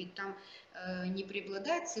 почему? Ведь там не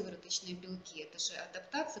преобладают сывороточные белки, это же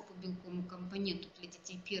адаптация по белковому компоненту для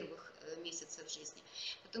детей первых месяцев жизни.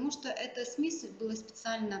 Потому что эта смесь была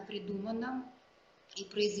специально придумана и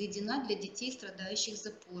произведена для детей, страдающих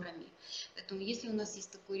запорами. Поэтому если у нас есть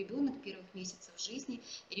такой ребенок первых месяцев жизни,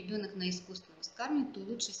 и ребенок на искусственном вскармливании, то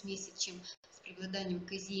лучше смеси, чем с преобладанием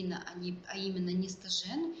казеина, а именно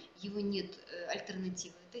нестожен, его нет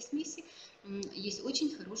альтернативы этой смеси. Есть очень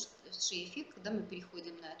хороший эффект, когда мы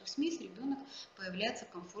переходим на эту смесь, ребенок появляется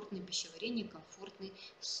комфортное пищеварение, комфортный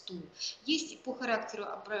стул. Есть по характеру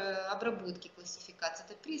обработки классификации,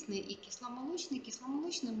 это пресные и кисломолочные.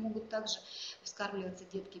 Кисломолочные могут также вскармливаться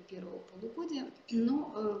детки первого полугодия,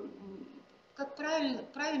 но как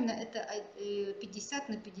правильно это 50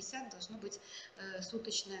 на 50 должно быть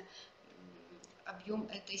суточное объем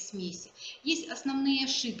этой смеси. Есть основные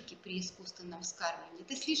ошибки при искусственном вскармливании.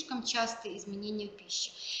 Это слишком частые изменения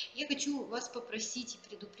пищи. Я хочу вас попросить и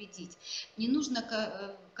предупредить. Не нужно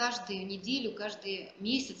каждую неделю, каждый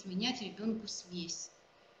месяц менять ребенку смесь.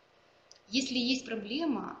 Если есть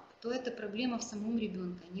проблема, то это проблема в самом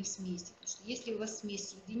ребенке, а не в смеси. Потому что если у вас смесь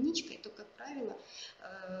с единичкой, то, как правило,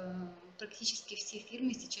 практически все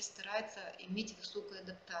фирмы сейчас стараются иметь высокую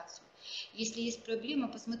адаптацию. Если есть проблема,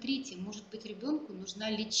 посмотрите, может быть, ребенку нужна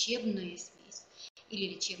лечебная смесь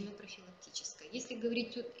или лечебно-профилактическая. Если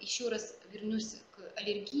говорить, еще раз вернусь к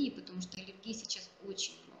аллергии, потому что аллергии сейчас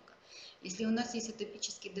очень много. Если у нас есть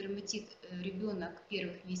атопический дерматит ребенок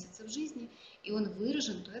первых месяцев жизни, и он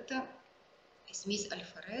выражен, то это смесь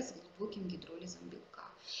альфа-ре с глубоким гидролизом белка.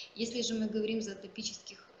 Если же мы говорим за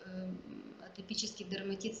атопический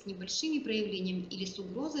дерматит с небольшими проявлениями или с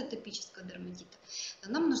угрозой атопического дерматита, то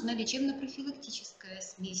нам нужна лечебно-профилактическая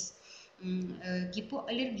смесь,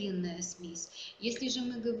 гипоаллергенная смесь. Если же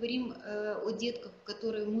мы говорим о детках,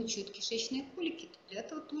 которые мучают кишечные колики, то для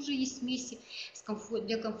этого тоже есть смеси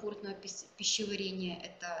для комфортного пищеварения.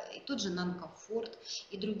 Это и тот же нанкомфорт,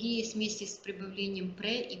 и другие смеси с прибавлением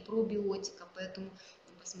пре и пробиотика. Поэтому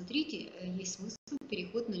посмотрите, есть смысл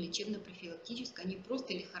переход на лечебно-профилактическое, а не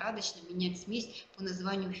просто лихорадочно менять смесь по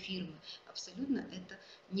названию фирмы. Абсолютно это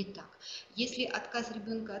не так. Если отказ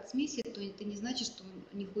ребенка от смеси, то это не значит, что он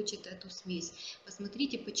не хочет эту смесь.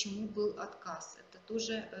 Посмотрите, почему был отказ. Это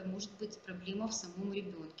тоже может быть проблема в самом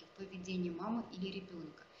ребенке, в поведении мамы или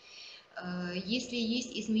ребенка. Если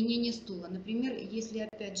есть изменение стула, например, если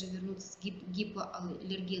опять же вернуться к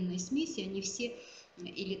гипоаллергенной смеси, они все,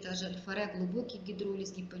 или даже альфа-ре, глубокий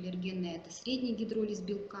гидролиз, гипоаллергенный, это средний гидролиз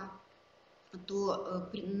белка, то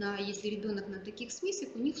если ребенок на таких смесях,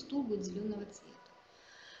 у них стул будет зеленого цвета.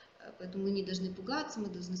 Поэтому мы не должны пугаться, мы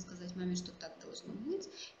должны сказать маме, что так должно быть,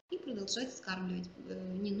 и продолжать вскармливать.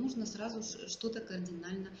 Не нужно сразу что-то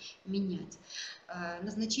кардинально менять.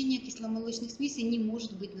 Назначение кисломолочных смесей не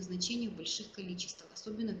может быть назначением в больших количествах,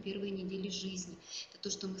 особенно в первые недели жизни. Это то,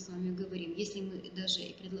 что мы с вами говорим. Если мы даже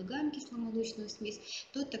и предлагаем кисломолочную смесь,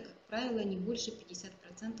 то это, как правило, не больше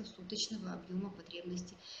 50% суточного объема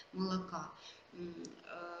потребности молока.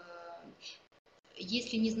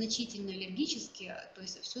 Если незначительно аллергические, то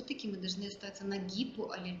есть все-таки мы должны остаться на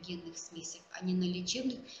гипоаллергенных смесях, а не на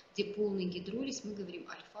лечебных, где полный гидролиз, мы говорим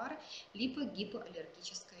альфа-ре, либо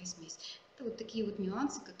гипоаллергическая смесь. Это вот такие вот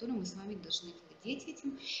нюансы, которые мы с вами должны владеть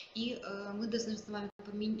этим. И мы должны с вами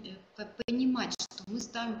понимать, что мы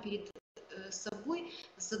ставим перед собой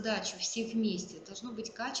задачу все вместе. Должна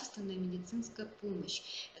быть качественная медицинская помощь.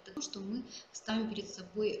 Это то, что мы ставим перед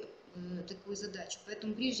собой такую задачу.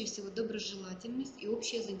 Поэтому прежде всего доброжелательность и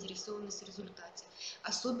общая заинтересованность в результате.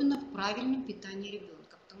 Особенно в правильном питании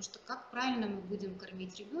ребенка. Потому что как правильно мы будем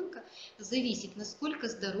кормить ребенка, зависит, насколько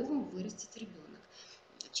здоровым вырастет ребенок.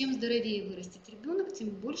 чем здоровее вырастет ребенок, тем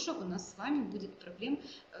больше у нас с вами будет проблем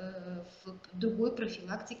в другой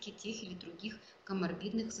профилактике тех или других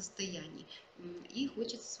коморбидных состояний. И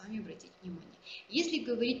хочется с вами обратить внимание. Если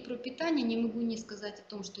говорить про питание, не могу не сказать о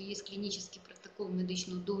том, что есть клінічний протокол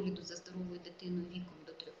медичного догляду за здоровою дитиною віком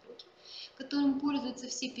до 3 років, которым пользуются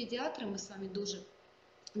все педиатры. Мы с вами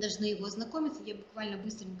должны его ознакомиться. Я буквально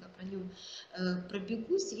быстренько про нем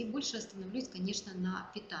пробегусь и больше остановлюсь, конечно,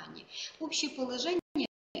 на питании. Общее положение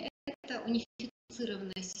 – это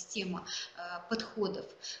унифицированная система подходов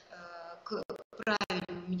к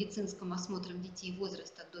правильному медицинскому осмотру детей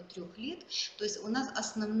возраста до 3 лет. То есть у нас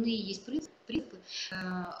основные есть принципы,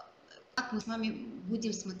 как мы с вами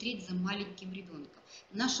будем смотреть за маленьким ребенком.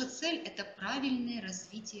 Наша цель – это правильное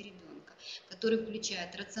развитие ребенка, который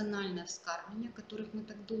включает рациональное вскармливание, о которых мы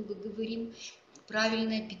так долго говорим,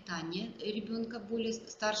 правильное питание ребенка более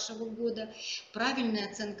старшего года, правильная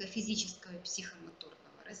оценка физического и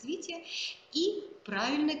психомоторного развития и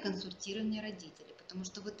правильное консультирование родителей. Потому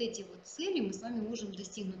что вот эти вот цели мы с вами можем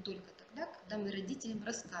достигнуть только тогда, когда мы родителям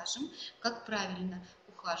расскажем, как правильно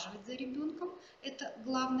ухаживать за ребенком, это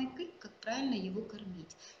главное, как правильно его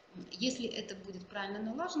кормить. Если это будет правильно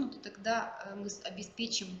налажено, то тогда мы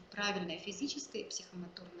обеспечим правильное физическое и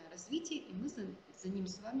психомоторное развитие, и мы за ним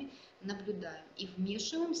с вами наблюдаем. И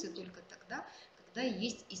вмешиваемся только тогда, когда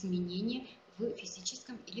есть изменения в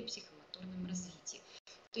физическом или психомоторном развитии.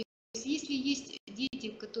 То есть если есть дети,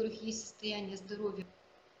 у которых есть состояние здоровья,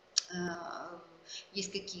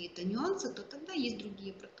 есть какие-то нюансы, то тогда есть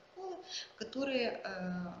другие протоколы, которые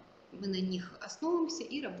мы на них основываемся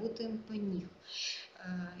и работаем по них.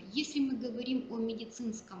 Если мы говорим о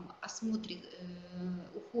медицинском осмотре,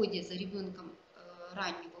 уходе за ребенком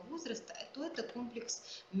раннего возраста, то это комплекс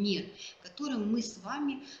мер, который мы с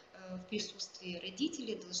вами в присутствии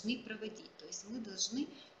родителей должны проводить. То есть мы должны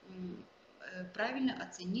правильно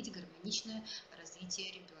оценить гармоничное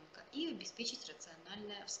развитие ребенка и обеспечить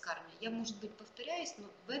рациональное вскармливание. Я, может быть, повторяюсь, но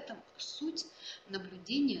в этом суть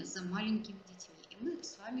наблюдения за маленькими детьми. И мы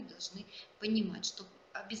с вами должны понимать, что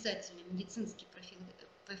обязательно медицинский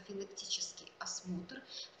профилактический осмотр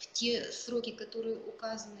в те сроки, которые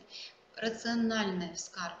указаны, рациональное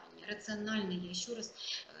вскармливание. Рациональное, я еще раз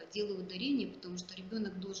делаю ударение, потому что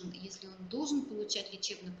ребенок должен, если он должен получать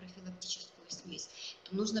лечебно-профилактическую смесь,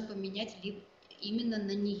 то нужно поменять именно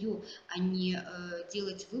на нее, а не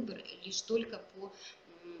делать выбор лишь только по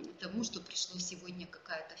тому, что пришла сегодня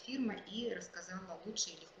какая-то фирма и рассказала лучше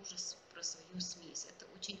или хуже про свою смесь. Это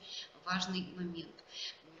очень важный момент.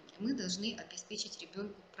 Мы должны обеспечить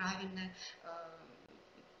ребенку правильные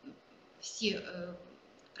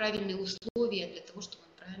условия для того, чтобы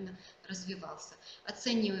он правильно развивался.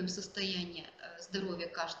 Оцениваем состояние здоровья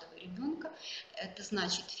каждого ребенка. Это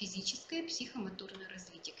значит физическое, психомоторное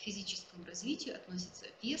развитие. К физическому развитию относится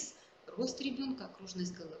вес, рост ребенка,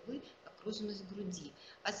 окружность головы, окружность груди.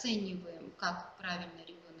 Оцениваем, как правильно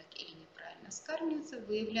ребенок или неправильно скармливается,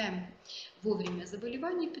 выявляем вовремя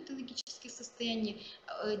заболевания, патологические состояния,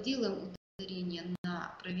 делаем ударение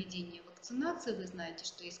на проведение вакцинации. Вы знаете,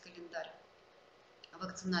 что есть календарь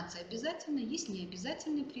вакцинации обязательно, есть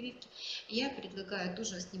необязательные прививки. Я предлагаю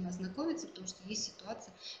тоже с ним ознакомиться, потому что есть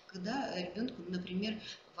ситуация, когда ребенку, например,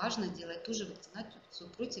 важно делать тоже вакцинацию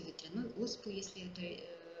против ветряной оспы, если это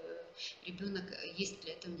ребенок, есть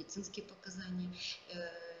для этого медицинские показания.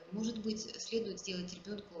 Может быть, следует сделать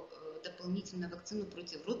ребенку дополнительно вакцину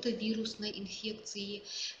против ротавирусной инфекции,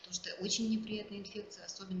 потому что очень неприятная инфекция,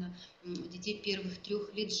 особенно у детей первых 3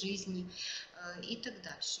 лет жизни и так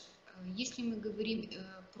дальше. Если мы говорим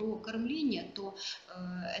про кормление, то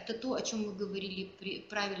это то, о чем мы говорили,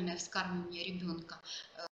 правильное вскармливание ребенка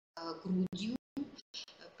грудью,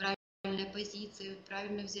 правильная позиция,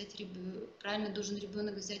 правильно должен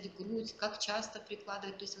ребенок взять грудь, как часто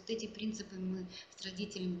прикладывать. То есть вот эти принципы мы с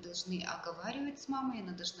родителями должны оговаривать с мамой,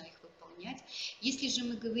 она должна их выполнять. Если же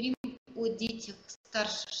мы говорим о детях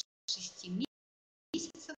старше 6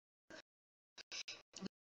 месяцев,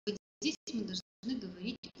 здесь мы должны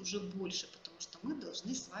говорить уже больше, потому что мы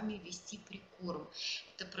должны с вами ввести прикорм.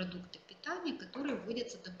 Это продукты питания, которые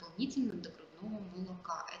вводятся дополнительно до грудного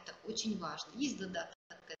молока. Это очень важно. Есть додаток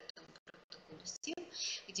к этому протоколу 7,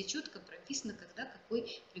 где четко прописано, когда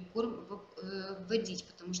какой прикорм вводить,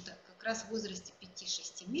 потому что как раз в возрасте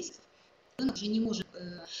 5-6 месяцев ребенок уже не может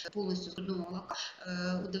полностью с грудного молока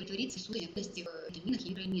удовлетвориться потребностями в витаминах и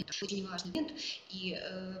микроэлементах. Очень важный момент. И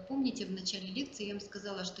помните, в начале лекции я вам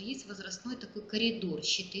сказала, что есть возрастной такой коридор с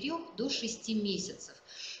 4 до 6 месяцев.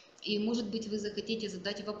 И, может быть, вы захотите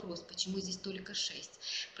задать вопрос, почему здесь только 6.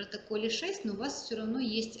 В протоколе 6, но у вас все равно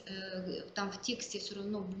есть, там в тексте все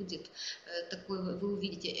равно будет такое, вы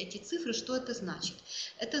увидите эти цифры. Что это значит?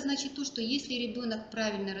 Это значит то, что если ребенок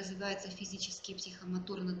правильно развивается физически и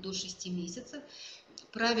психомоторно до 6 месяцев,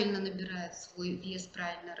 правильно набирает свой вес,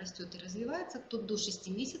 правильно растет и развивается, то до 6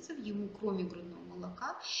 месяцев ему, кроме грудного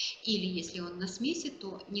молока, или если он на смеси,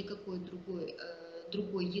 то никакой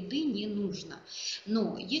другой еды не нужно.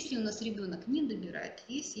 Но если у нас ребенок не добирает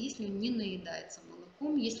вес, если он не наедается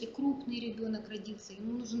молоком, если крупный ребенок родился,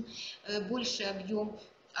 ему нужен больший объем,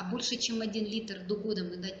 а больше, чем 1 литр до года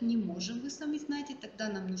мы дать не можем, вы сами знаете, тогда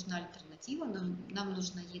нам нужна альтернатива, нам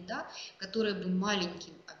нужна еда, которая бы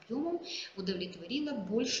маленьким объемом удовлетворила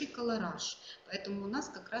больший колораж. Поэтому у нас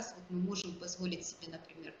как раз вот мы можем позволить себе,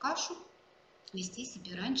 например, кашу вести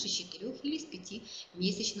себе раньше 4 или с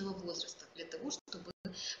 5-месячного возраста, для того, чтобы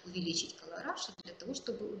увеличить колораж, и для того,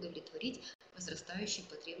 чтобы удовлетворить возрастающие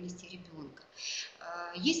потребности ребенка.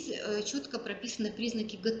 Есть четко прописаны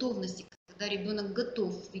признаки готовности, когда ребенок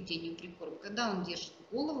готов к введению прикорма, когда он держит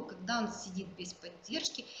голову, когда он сидит без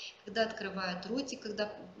поддержки, когда открывает ротик,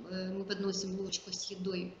 когда мы подносим ложечку с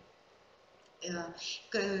едой,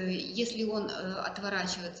 если он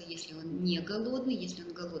отворачивается, если он не голодный, если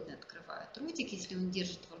он голодный, открывает ротик, если он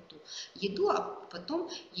держит во рту еду, а потом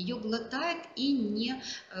ее глотает и не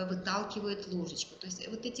выталкивает ложечку. То есть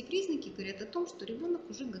вот эти признаки говорят о том, что ребенок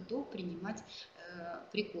уже готов принимать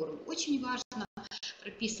прикорм. Очень важно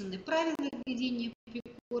прописаны правила введения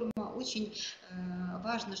прикорма, очень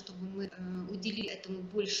важно, чтобы мы уделили этому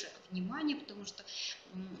больше внимания, потому что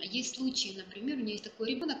есть случаи, например, у меня есть такой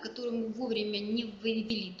ребенок, которому вовремя не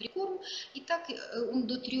ввели прикорм, и так он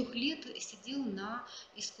до 3 лет сидел на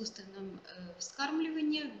искусственном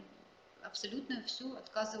вскармливании, абсолютно все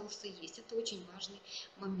отказывался есть. Это очень важный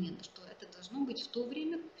момент, что это должно быть в то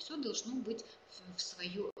время, все должно быть в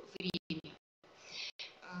свое время.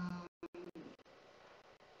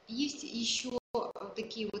 Есть еще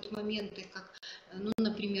такие вот моменты, как, ну,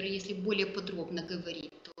 например, если более подробно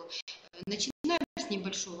говорить, то начинаем с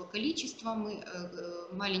небольшого количества, мы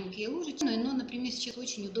маленькие ложечки, но, например, сейчас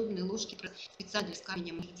очень удобные ложки специально для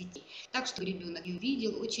вскармливания моих детей. Так, что ребенок ее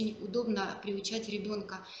видел, очень удобно приучать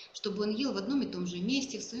ребенка, чтобы он ел в одном и том же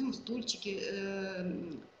месте, в своем стульчике.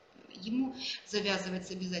 Ему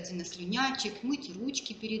завязывается обязательно слюнявчик, мыть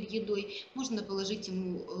ручки перед едой, можно положить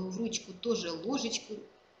ему в ручку тоже ложечку,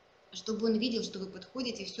 чтобы он видел, что вы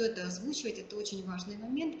подходите, все это озвучивать, это очень важный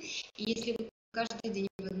момент. И если вы каждый день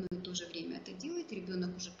в одно и то же время это делаете,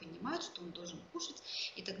 ребенок уже понимает, что он должен кушать,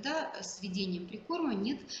 и тогда с введением прикорма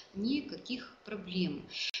нет никаких проблем.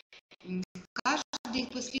 Каждый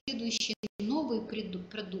последующий новый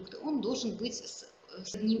продукт, он должен быть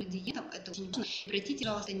с одним ингредиентом, это очень важно. Обратите,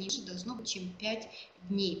 пожалуйста, не меньше должно быть, чем 5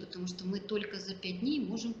 дней, потому что мы только за 5 дней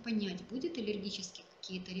можем понять, будет аллергический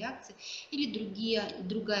какие-то реакции или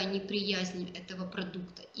другая неприязнь этого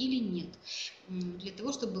продукта или нет. Для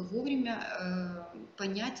того, чтобы вовремя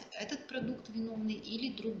понять, этот продукт виновный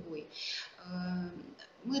или другой.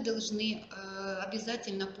 Мы должны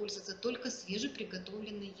обязательно пользоваться только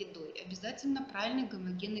свежеприготовленной едой. Обязательно правильной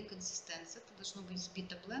гомогенной консистенции. Это должно быть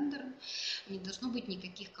взбито блендером, не должно быть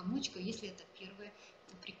никаких комочков, если это первое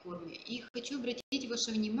прикорме. И хочу обратить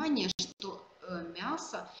ваше внимание, что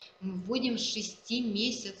мясо мы вводим с 6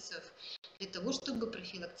 месяцев для того, чтобы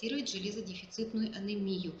профилактировать железодефицитную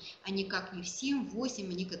анемию. А никак не в 7, 8,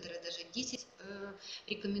 а некоторые даже 10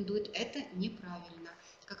 рекомендуют. Это неправильно.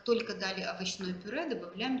 Как только дали овощное пюре,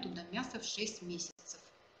 добавляем туда мясо в 6 месяцев.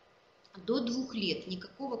 До 2 лет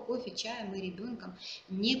никакого кофе, чая мы ребенкам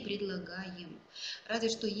не предлагаем. Разве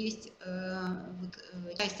что есть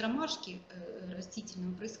чай с ромашки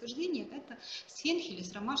растительного происхождения, это с фенхеля,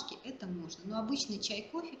 с ромашки, это можно. Но обычный чай,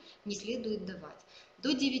 кофе не следует давать.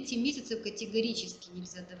 До 9 месяцев категорически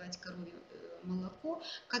нельзя давать корове молоко,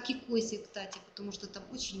 как и козе, кстати, потому что там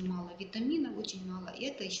очень мало витаминов, очень мало. И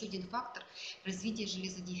это еще один фактор развития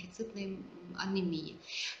железодефицитной анемии.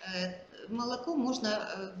 Молоко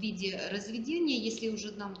можно в виде разведения, если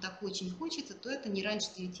уже нам так очень хочется, то это не раньше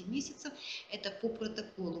 9 месяцев, это по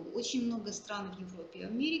протоколу. Очень много стран в Европе и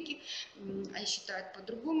Америке считают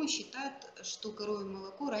по-другому, считают, что коровье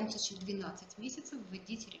молоко раньше, чем 12 месяцев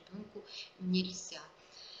вводить ребенку нельзя.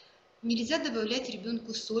 Нельзя добавлять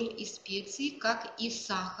ребенку соль и специи, как и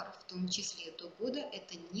сахар, в том числе до года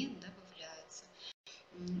это не добавляется.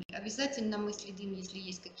 Обязательно мы следим, если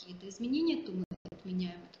есть какие-то изменения, то мы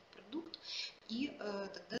отменяем этот продукт и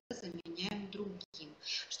тогда заменяем другим.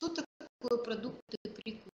 Что такое продукты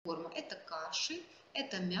прикорма? Это каши,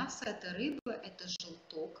 это мясо, это рыба, это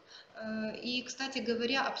желток. И, кстати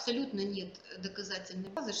говоря, абсолютно нет доказательной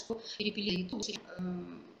базы, что перепелиные яйцо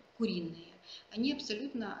куриные. Они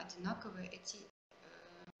абсолютно одинаковые, эти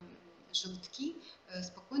желтки.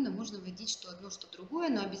 Спокойно можно вводить что одно, что другое,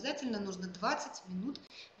 но обязательно нужно 20 минут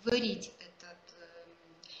варить это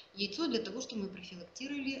яйцо для того, чтобы мы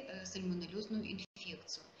профилактировали сальмонеллезную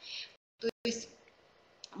инфекцию. То есть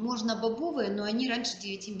можно бобовые, но они раньше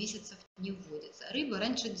 9 месяцев не вводятся. Рыба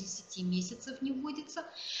раньше 10 месяцев не вводится.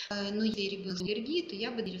 Но если ребенок с аллергией, то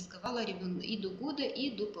я бы не рисковала ребенка и до года,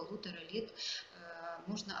 и до 1,5 лет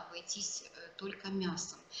можно обойтись только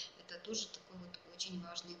мясом. Это тоже такой вот очень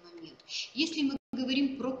важный момент. Если мы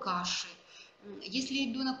говорим про каши, если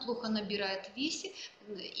ребенок плохо набирает в весе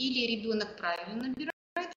или ребенок правильно набирает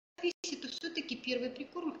в весе, то все-таки первый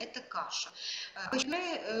прикорм – это каша.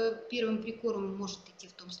 Первым прикормом может идти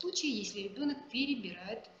в том случае, если ребенок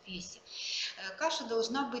перебирает в весе. Каша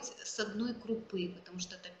должна быть с одной крупы, потому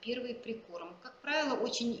что это первый прикорм. Как правило,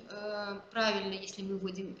 очень правильно, если мы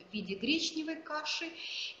вводим в виде гречневой каши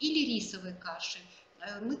или рисовой каши.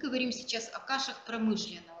 Мы говорим сейчас о кашах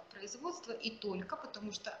промышленного производства и только,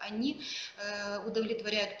 потому что они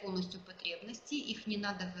удовлетворяют полностью потребности, их не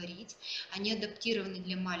надо варить, они адаптированы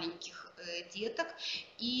для маленьких деток,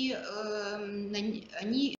 и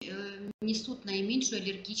они несут наименьшую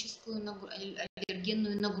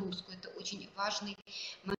аллергенную нагрузку. Это очень важный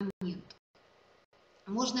момент.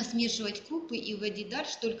 Можно смешивать крупы и вводить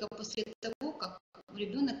дальше только после того, как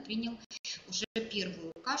ребенок принял уже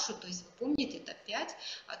первую кашу, то есть вы помните, это 5,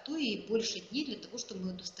 а то и больше дней для того, чтобы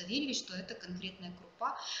мы удостоверились, что это конкретная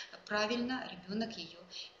крупа, правильно ребенок ее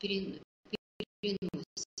переносит.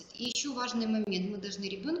 И еще важный момент, мы должны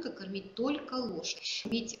ребенка кормить только ложкой.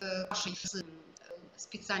 Ведь каши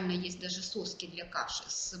специально есть даже соски для каши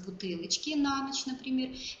с бутылочки на ночь,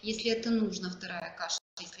 например, если это нужно, вторая каша,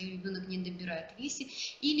 если ребенок не добирает в весе,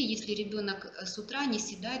 или если ребенок с утра не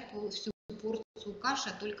съедает всю порцию каши,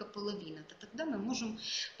 а только половина, то тогда мы можем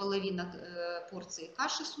половину порции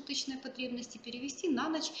каши суточной потребности перевести на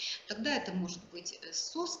ночь, тогда это может быть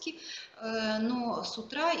соски, но с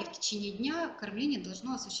утра и в течение дня кормление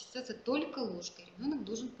должно осуществляться только ложкой. Ребенок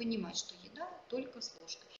должен понимать, что еда только с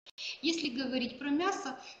ложкой. Если говорить про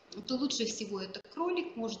мясо, то лучше всего это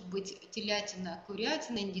кролик, может быть телятина,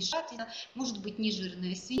 курятина, индюшатина, может быть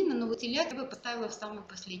нежирная свинина, но вот телятину я бы поставила в самый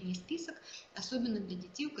последний список, особенно для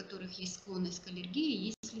детей, у которых есть склонность к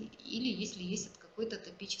аллергии или если есть какой-то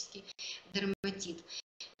атопический дерматит.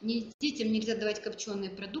 Детям нельзя давать копченые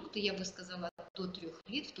продукты, я бы сказала, до 3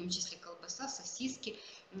 лет, в том числе колбаса, сосиски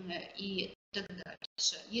и так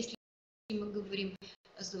дальше. Если мы говорим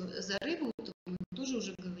за рыбу, то мы тоже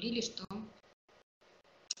уже говорили, что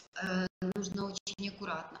нужно очень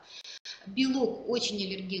аккуратно. Белок очень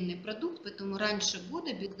аллергенный продукт, поэтому раньше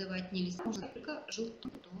года белок давать нельзя, можно только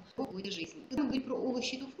желток до года жизни. Когда мы говорим про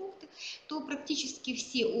овощи и фрукты, то практически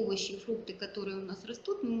все овощи и фрукты, которые у нас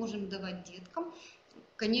растут, мы можем давать деткам.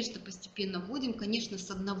 Конечно, постепенно вводим, конечно,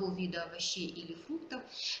 с одного вида овощей или фруктов,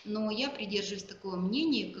 но я придерживаюсь такого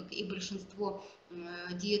мнения, как и большинство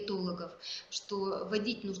диетологов, что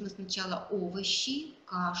вводить нужно сначала овощи,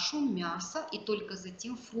 кашу, мясо и только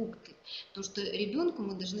затем фрукты. Потому что ребенку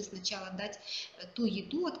мы должны сначала дать ту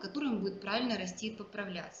еду, от которой он будет правильно расти и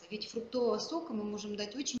поправляться. Ведь фруктового сока мы можем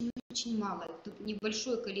дать очень мало,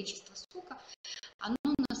 небольшое количество сока, оно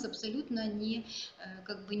нас абсолютно не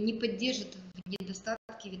поддержит в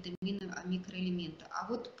недостатке витаминов, микроэлементов. А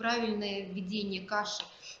вот правильное введение каши,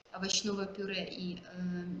 овощного пюре и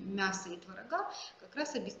мяса и творога как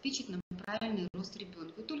раз обеспечит нам правильный рост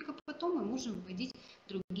ребенка. И только потом мы можем вводить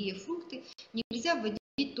другие фрукты. Нельзя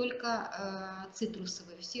вводить только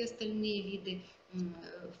цитрусовые. Все остальные виды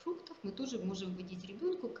фруктов мы тоже можем вводить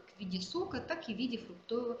ребенку как в виде сока, так и в виде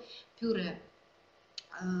фруктового пюре.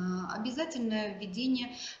 Обязательное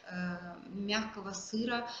введение мягкого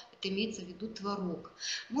сыра, это имеется в виду творог.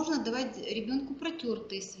 Можно давать ребенку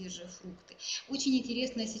протертые свежие фрукты. Очень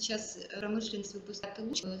интересно сейчас промышленность выпускает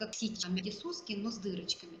как соски, но с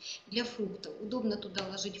дырочками для фруктов. Удобно туда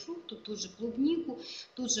ложить фрукты, ту же клубнику,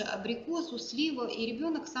 ту же абрикосу, сливу, и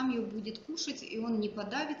ребенок сам ее будет кушать, и он не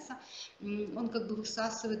подавится, он как бы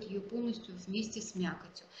высасывает ее полностью вместе с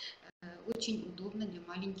мякотью. Очень удобно для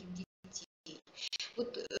маленьких детей.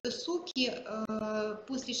 Вот соки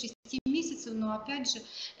после 6 месяцев, но опять же,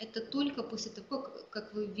 это только после того,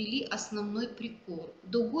 как вы ввели основной прикорм.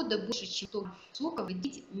 До года больше, чем сока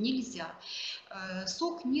вводить нельзя.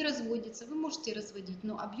 Сок не разводится, вы можете разводить,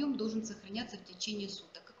 но объем должен сохраняться в течение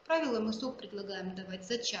суток. Как правило, мы сок предлагаем давать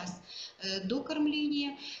за час до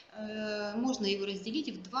кормления. Можно его разделить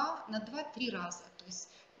на 2-3 раза. То есть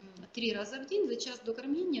 3 раза в день за час до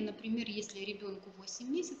кормления. Например, если ребенку 8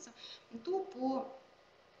 месяцев, то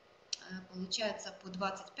получается по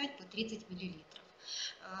 25, по 30 миллилитров.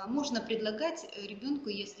 Можно предлагать ребенку,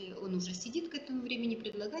 если он уже сидит к этому времени,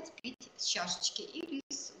 предлагать пить с чашечки или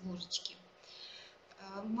с ложечки.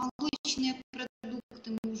 Молочные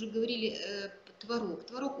продукты, мы уже говорили, творог.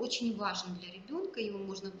 Творог очень важен для ребенка, его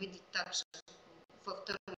можно вводить также во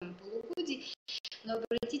втором полугодии. Но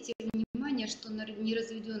обратите внимание, что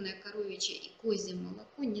неразведенное коровье и козье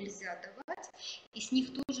молоко нельзя давать, и с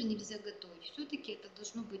них тоже нельзя готовить. Все-таки это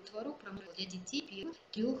должно быть творог для детей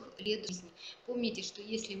первых 3 лет жизни. Помните, что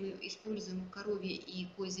если мы используем коровье и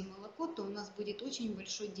козье молоко, то у нас будет очень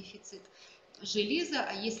большой дефицит железа,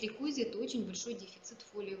 а если козье, то очень большой дефицит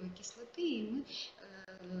фолиевой кислоты, и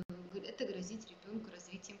это грозит ребенку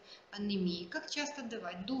развитием анемии. Как часто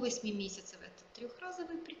давать? До 8 месяцев это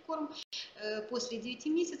 3-разовый прикорм, после 9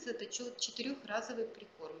 месяцев это 4-разовый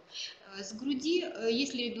прикорм. С груди,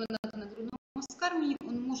 если ребенок на грудном вскармливании,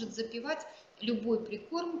 он может запивать любой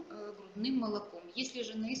прикорм грудным молоком. Если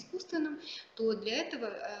же на искусственном, то для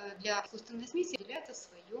этого, для искусственной смеси уделяется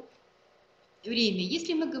свое время.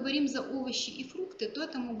 Если мы говорим за овощи и фрукты, то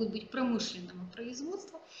это могут быть промышленного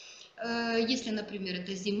производства. Если, например,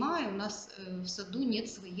 это зима, и у нас в саду нет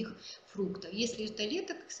своих фруктов. Если это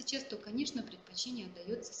лето, как сейчас, то, конечно, предпочтение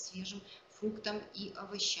отдается свежим фруктам и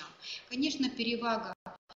овощам. Конечно, перевага,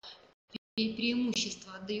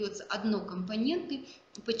 преимущество отдается однокомпонентной.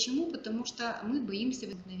 Почему? Потому что мы боимся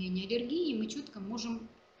возникновения аллергии, и мы четко можем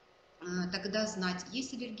тогда знать,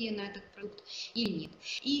 есть аллергия на этот продукт или нет.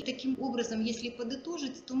 И таким образом, если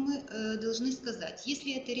подытожить, то мы должны сказать,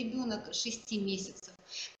 если это ребенок 6 месяцев,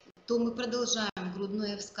 то мы продолжаем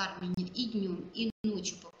грудное вскармливание и днем, и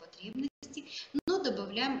ночью по потребности, но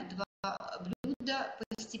добавляем 2 блюда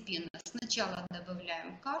постепенно. Сначала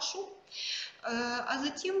добавляем кашу, а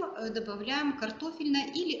затем добавляем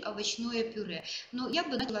картофельное или овощное пюре. Но я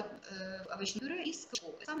бы начала овощное пюре из каши,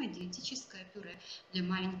 самое диетическое пюре для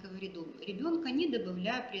маленького ребенка, не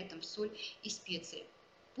добавляя при этом соль и специи.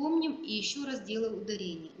 Помним и еще раз делаю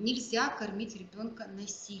ударение. Нельзя кормить ребенка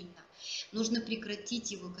насильно. Нужно прекратить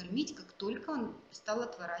его кормить, как только он стал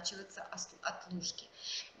отворачиваться от ложки.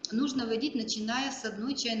 Нужно вводить, начиная с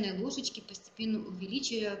 1 чайной ложечки, постепенно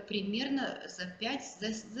увеличивая примерно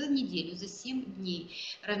за неделю, за 7 дней,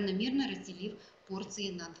 равномерно разделив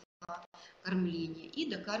порции на 2 кормления и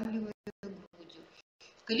докармливая грудью.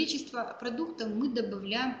 Количество продуктов мы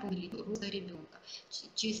добавляем по мере роста ребенка.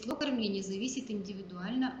 Число кормлений зависит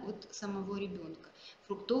индивидуально от самого ребенка.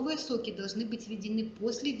 Фруктовые соки должны быть введены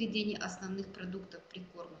после введения основных продуктов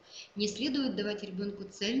прикорма. Не следует давать ребенку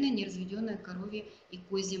цельное неразведенное коровье и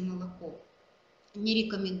козье молоко. Не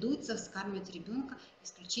рекомендуется вскармливать ребенка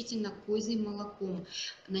исключительно козьим молоком.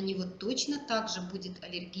 На него точно так же будет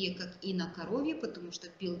аллергия, как и на коровье, потому что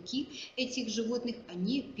белки этих животных,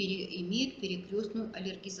 они имеют перекрестную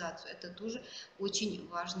аллергизацию. Это тоже очень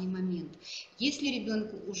важный момент. Если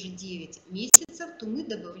ребенку уже 9 месяцев, то мы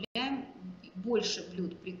добавляем больше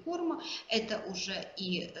блюд прикорма. Это уже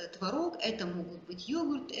и творог, это могут быть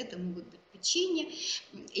йогурт, это могут быть печенье.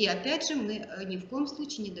 И опять же, мы ни в коем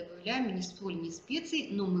случае не добавляем ни соль, ни специи,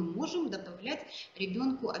 но мы можем добавлять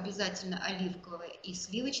ребенку обязательно оливковое и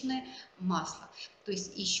сливочное масло. То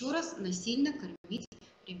есть еще раз, насильно кормить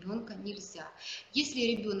ребенка нельзя. Если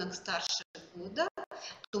ребенок старше года,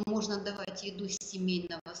 то можно давать еду с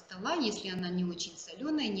семейного стола, если она не очень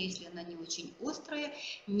соленая, если она не очень острая.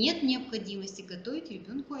 Нет необходимости готовить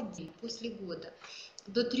ребенку отдельно после года.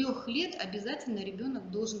 До 3 лет обязательно ребенок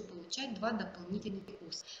должен получать 2 дополнительных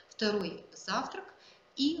вкуса. 2-й завтрак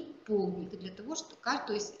и полдник, для того,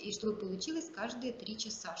 чтобы получилось каждые 3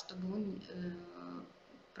 часа, чтобы он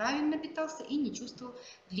правильно питался и не чувствовал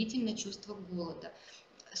длительное чувство голода.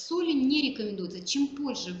 Соли не рекомендуется. Чем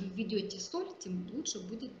позже вы введете соль, тем лучше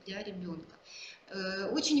будет для ребенка.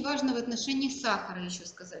 Очень важно в отношении сахара еще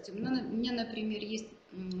сказать. У меня, например, есть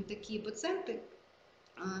такие пациенты,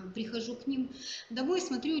 прихожу к ним домой,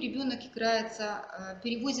 смотрю, ребенок играется,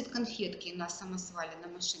 перевозит конфетки на самосвале, на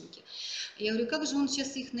машинке. Я говорю, как же он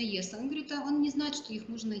сейчас их наест? Он говорит, а он не знает, что их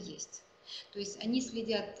можно есть. То есть они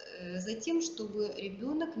следят за тем, чтобы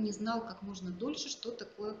ребенок не знал как можно дольше, что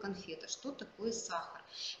такое конфета, что такое сахар.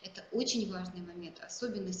 Это очень важный момент,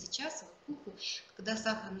 особенно сейчас, в эпоху, когда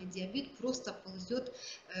сахарный диабет просто ползет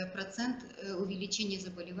процент увеличения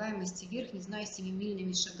заболеваемости вверх, не знаю,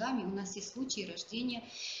 7-мильными шагами. У нас есть случаи рождения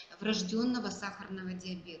врожденного сахарного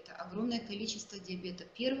диабета. Огромное количество диабета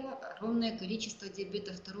 1-го, огромное количество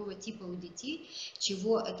диабета 2-го типа у детей,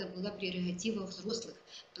 чего это была прерогатива взрослых,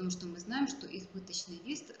 потому что мы знаем, что избыточный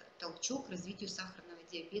вес – толчок к развитию сахарного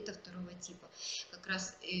диабета второго типа. Как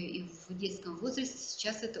раз и в детском возрасте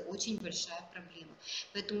сейчас это очень большая проблема.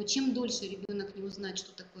 Поэтому чем дольше ребенок не узнает,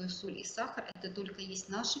 что такое соль и сахар, это только есть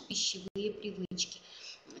наши пищевые привычки,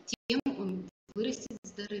 тем он вырастет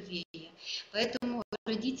здоровее. Поэтому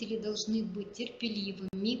родители должны быть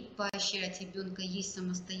терпеливыми, поощрять ребенка есть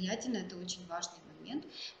самостоятельно, это очень важный момент,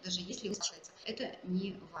 даже если он случается, это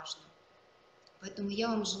не важно. Поэтому я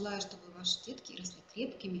вам желаю, чтобы ваши детки росли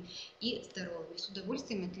крепкими и здоровыми. С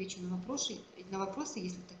удовольствием отвечу на вопросы,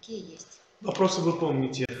 если такие есть. Вопросы вы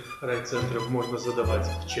помните, райцентров можно задавать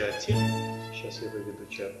в чате. Сейчас я выведу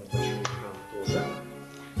чат на большой экран тоже.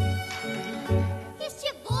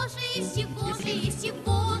 Из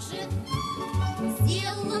чего же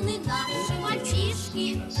сделаны наши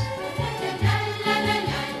мальчишки?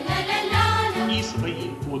 И свои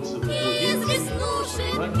отзывы. Из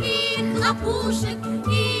веснушек и хлопушек,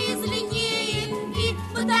 из линеек и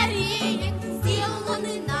батареек.